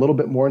go a little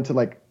bit more into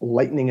like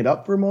lightening it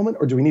up for a moment?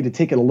 Or do we need to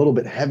take it a little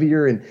bit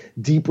heavier and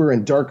deeper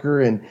and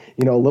darker and,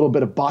 a little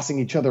bit of bossing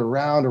each other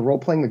around or role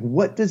playing? Like,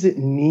 what does it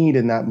need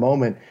in that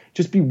moment?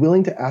 Just be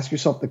willing to ask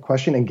yourself the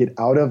question and get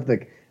out of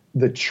the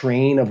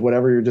train of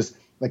whatever you're just,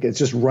 like it's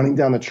just running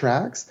down the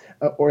tracks,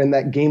 or in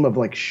that game of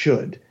like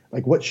should.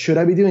 Like, what should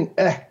I be doing?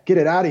 Get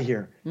it out of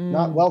here.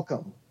 Not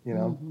welcome.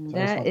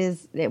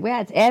 That's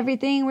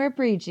everything we're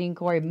preaching,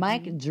 Corey.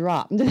 Mic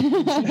dropped.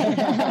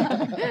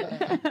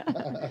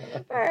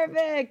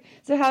 Perfect.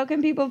 So how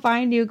can people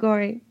find you,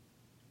 Corey?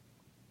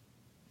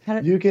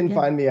 You can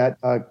find me at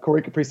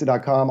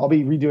CoreyCaprista.com. I'll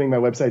be redoing my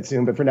website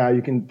soon, but for now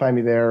you can find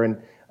me there. And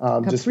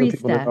just for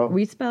people to know.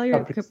 We spell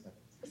your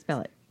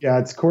spell it. Yeah,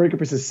 it's Corey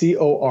Caprista,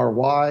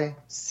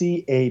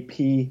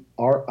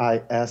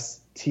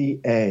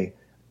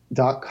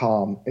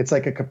 CoreyCaprista.com. It's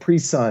like a Capri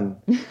Sun,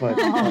 but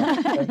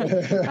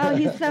oh,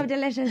 he's so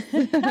delicious.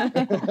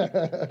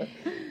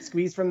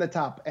 Squeeze from the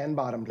top and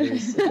bottom,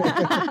 please.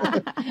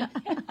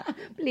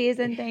 Please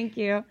and thank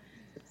you.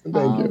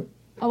 Thank you.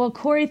 Oh, well,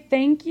 Corey,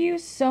 thank you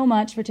so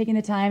much for taking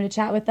the time to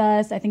chat with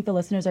us. I think the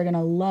listeners are going to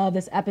love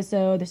this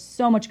episode. There's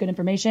so much good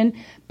information,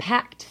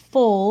 packed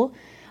full.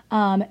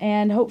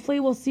 And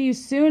hopefully we'll see you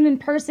soon in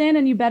person,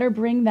 and you better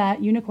bring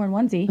that unicorn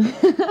onesie.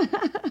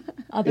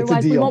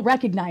 Otherwise, we won't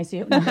recognize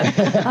you.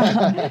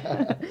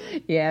 Yeah,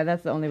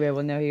 that's the only way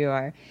we'll know who you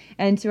are.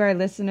 And to our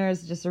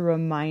listeners, just a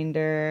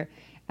reminder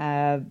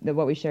that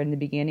what we shared in the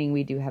beginning,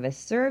 we do have a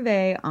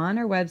survey on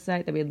our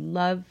website that we'd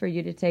love for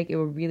you to take. It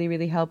will really,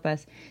 really help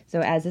us.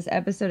 So as this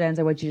episode ends,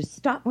 I want you to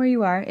stop where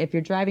you are. If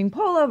you're driving,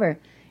 pull over.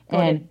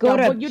 And go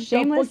to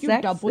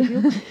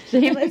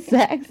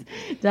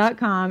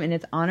shamelesssex.com, and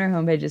it's on our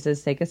homepage. It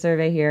says take a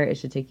survey here. It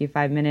should take you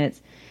 5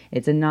 minutes.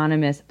 It's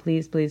anonymous.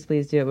 Please, please,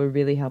 please do it. It would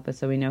really help us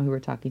so we know who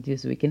we're talking to,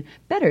 so we can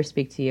better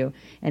speak to you.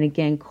 And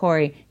again,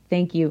 Corey,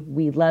 thank you.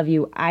 We love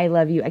you. I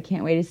love you. I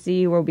can't wait to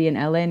see you. We'll be in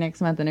LA next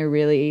month, and I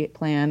really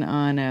plan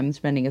on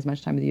spending as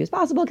much time with you as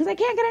possible because I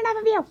can't get enough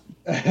of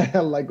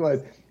you.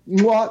 Likewise.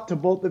 Mwah to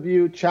both of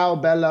you. Ciao,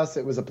 bellas.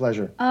 It was a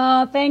pleasure.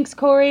 Thanks,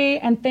 Corey.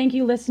 And thank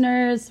you,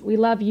 listeners. We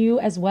love you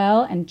as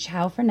well. And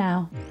ciao for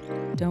now.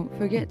 Don't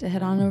forget to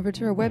head on over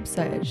to our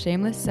website at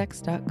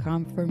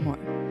shamelesssex.com for more.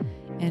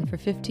 And for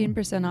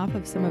 15% off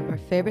of some of our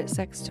favorite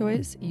sex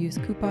toys, use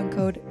coupon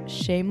code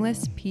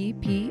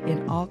SHAMELESSPP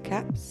in all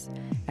caps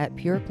at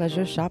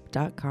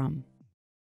purepleasureshop.com.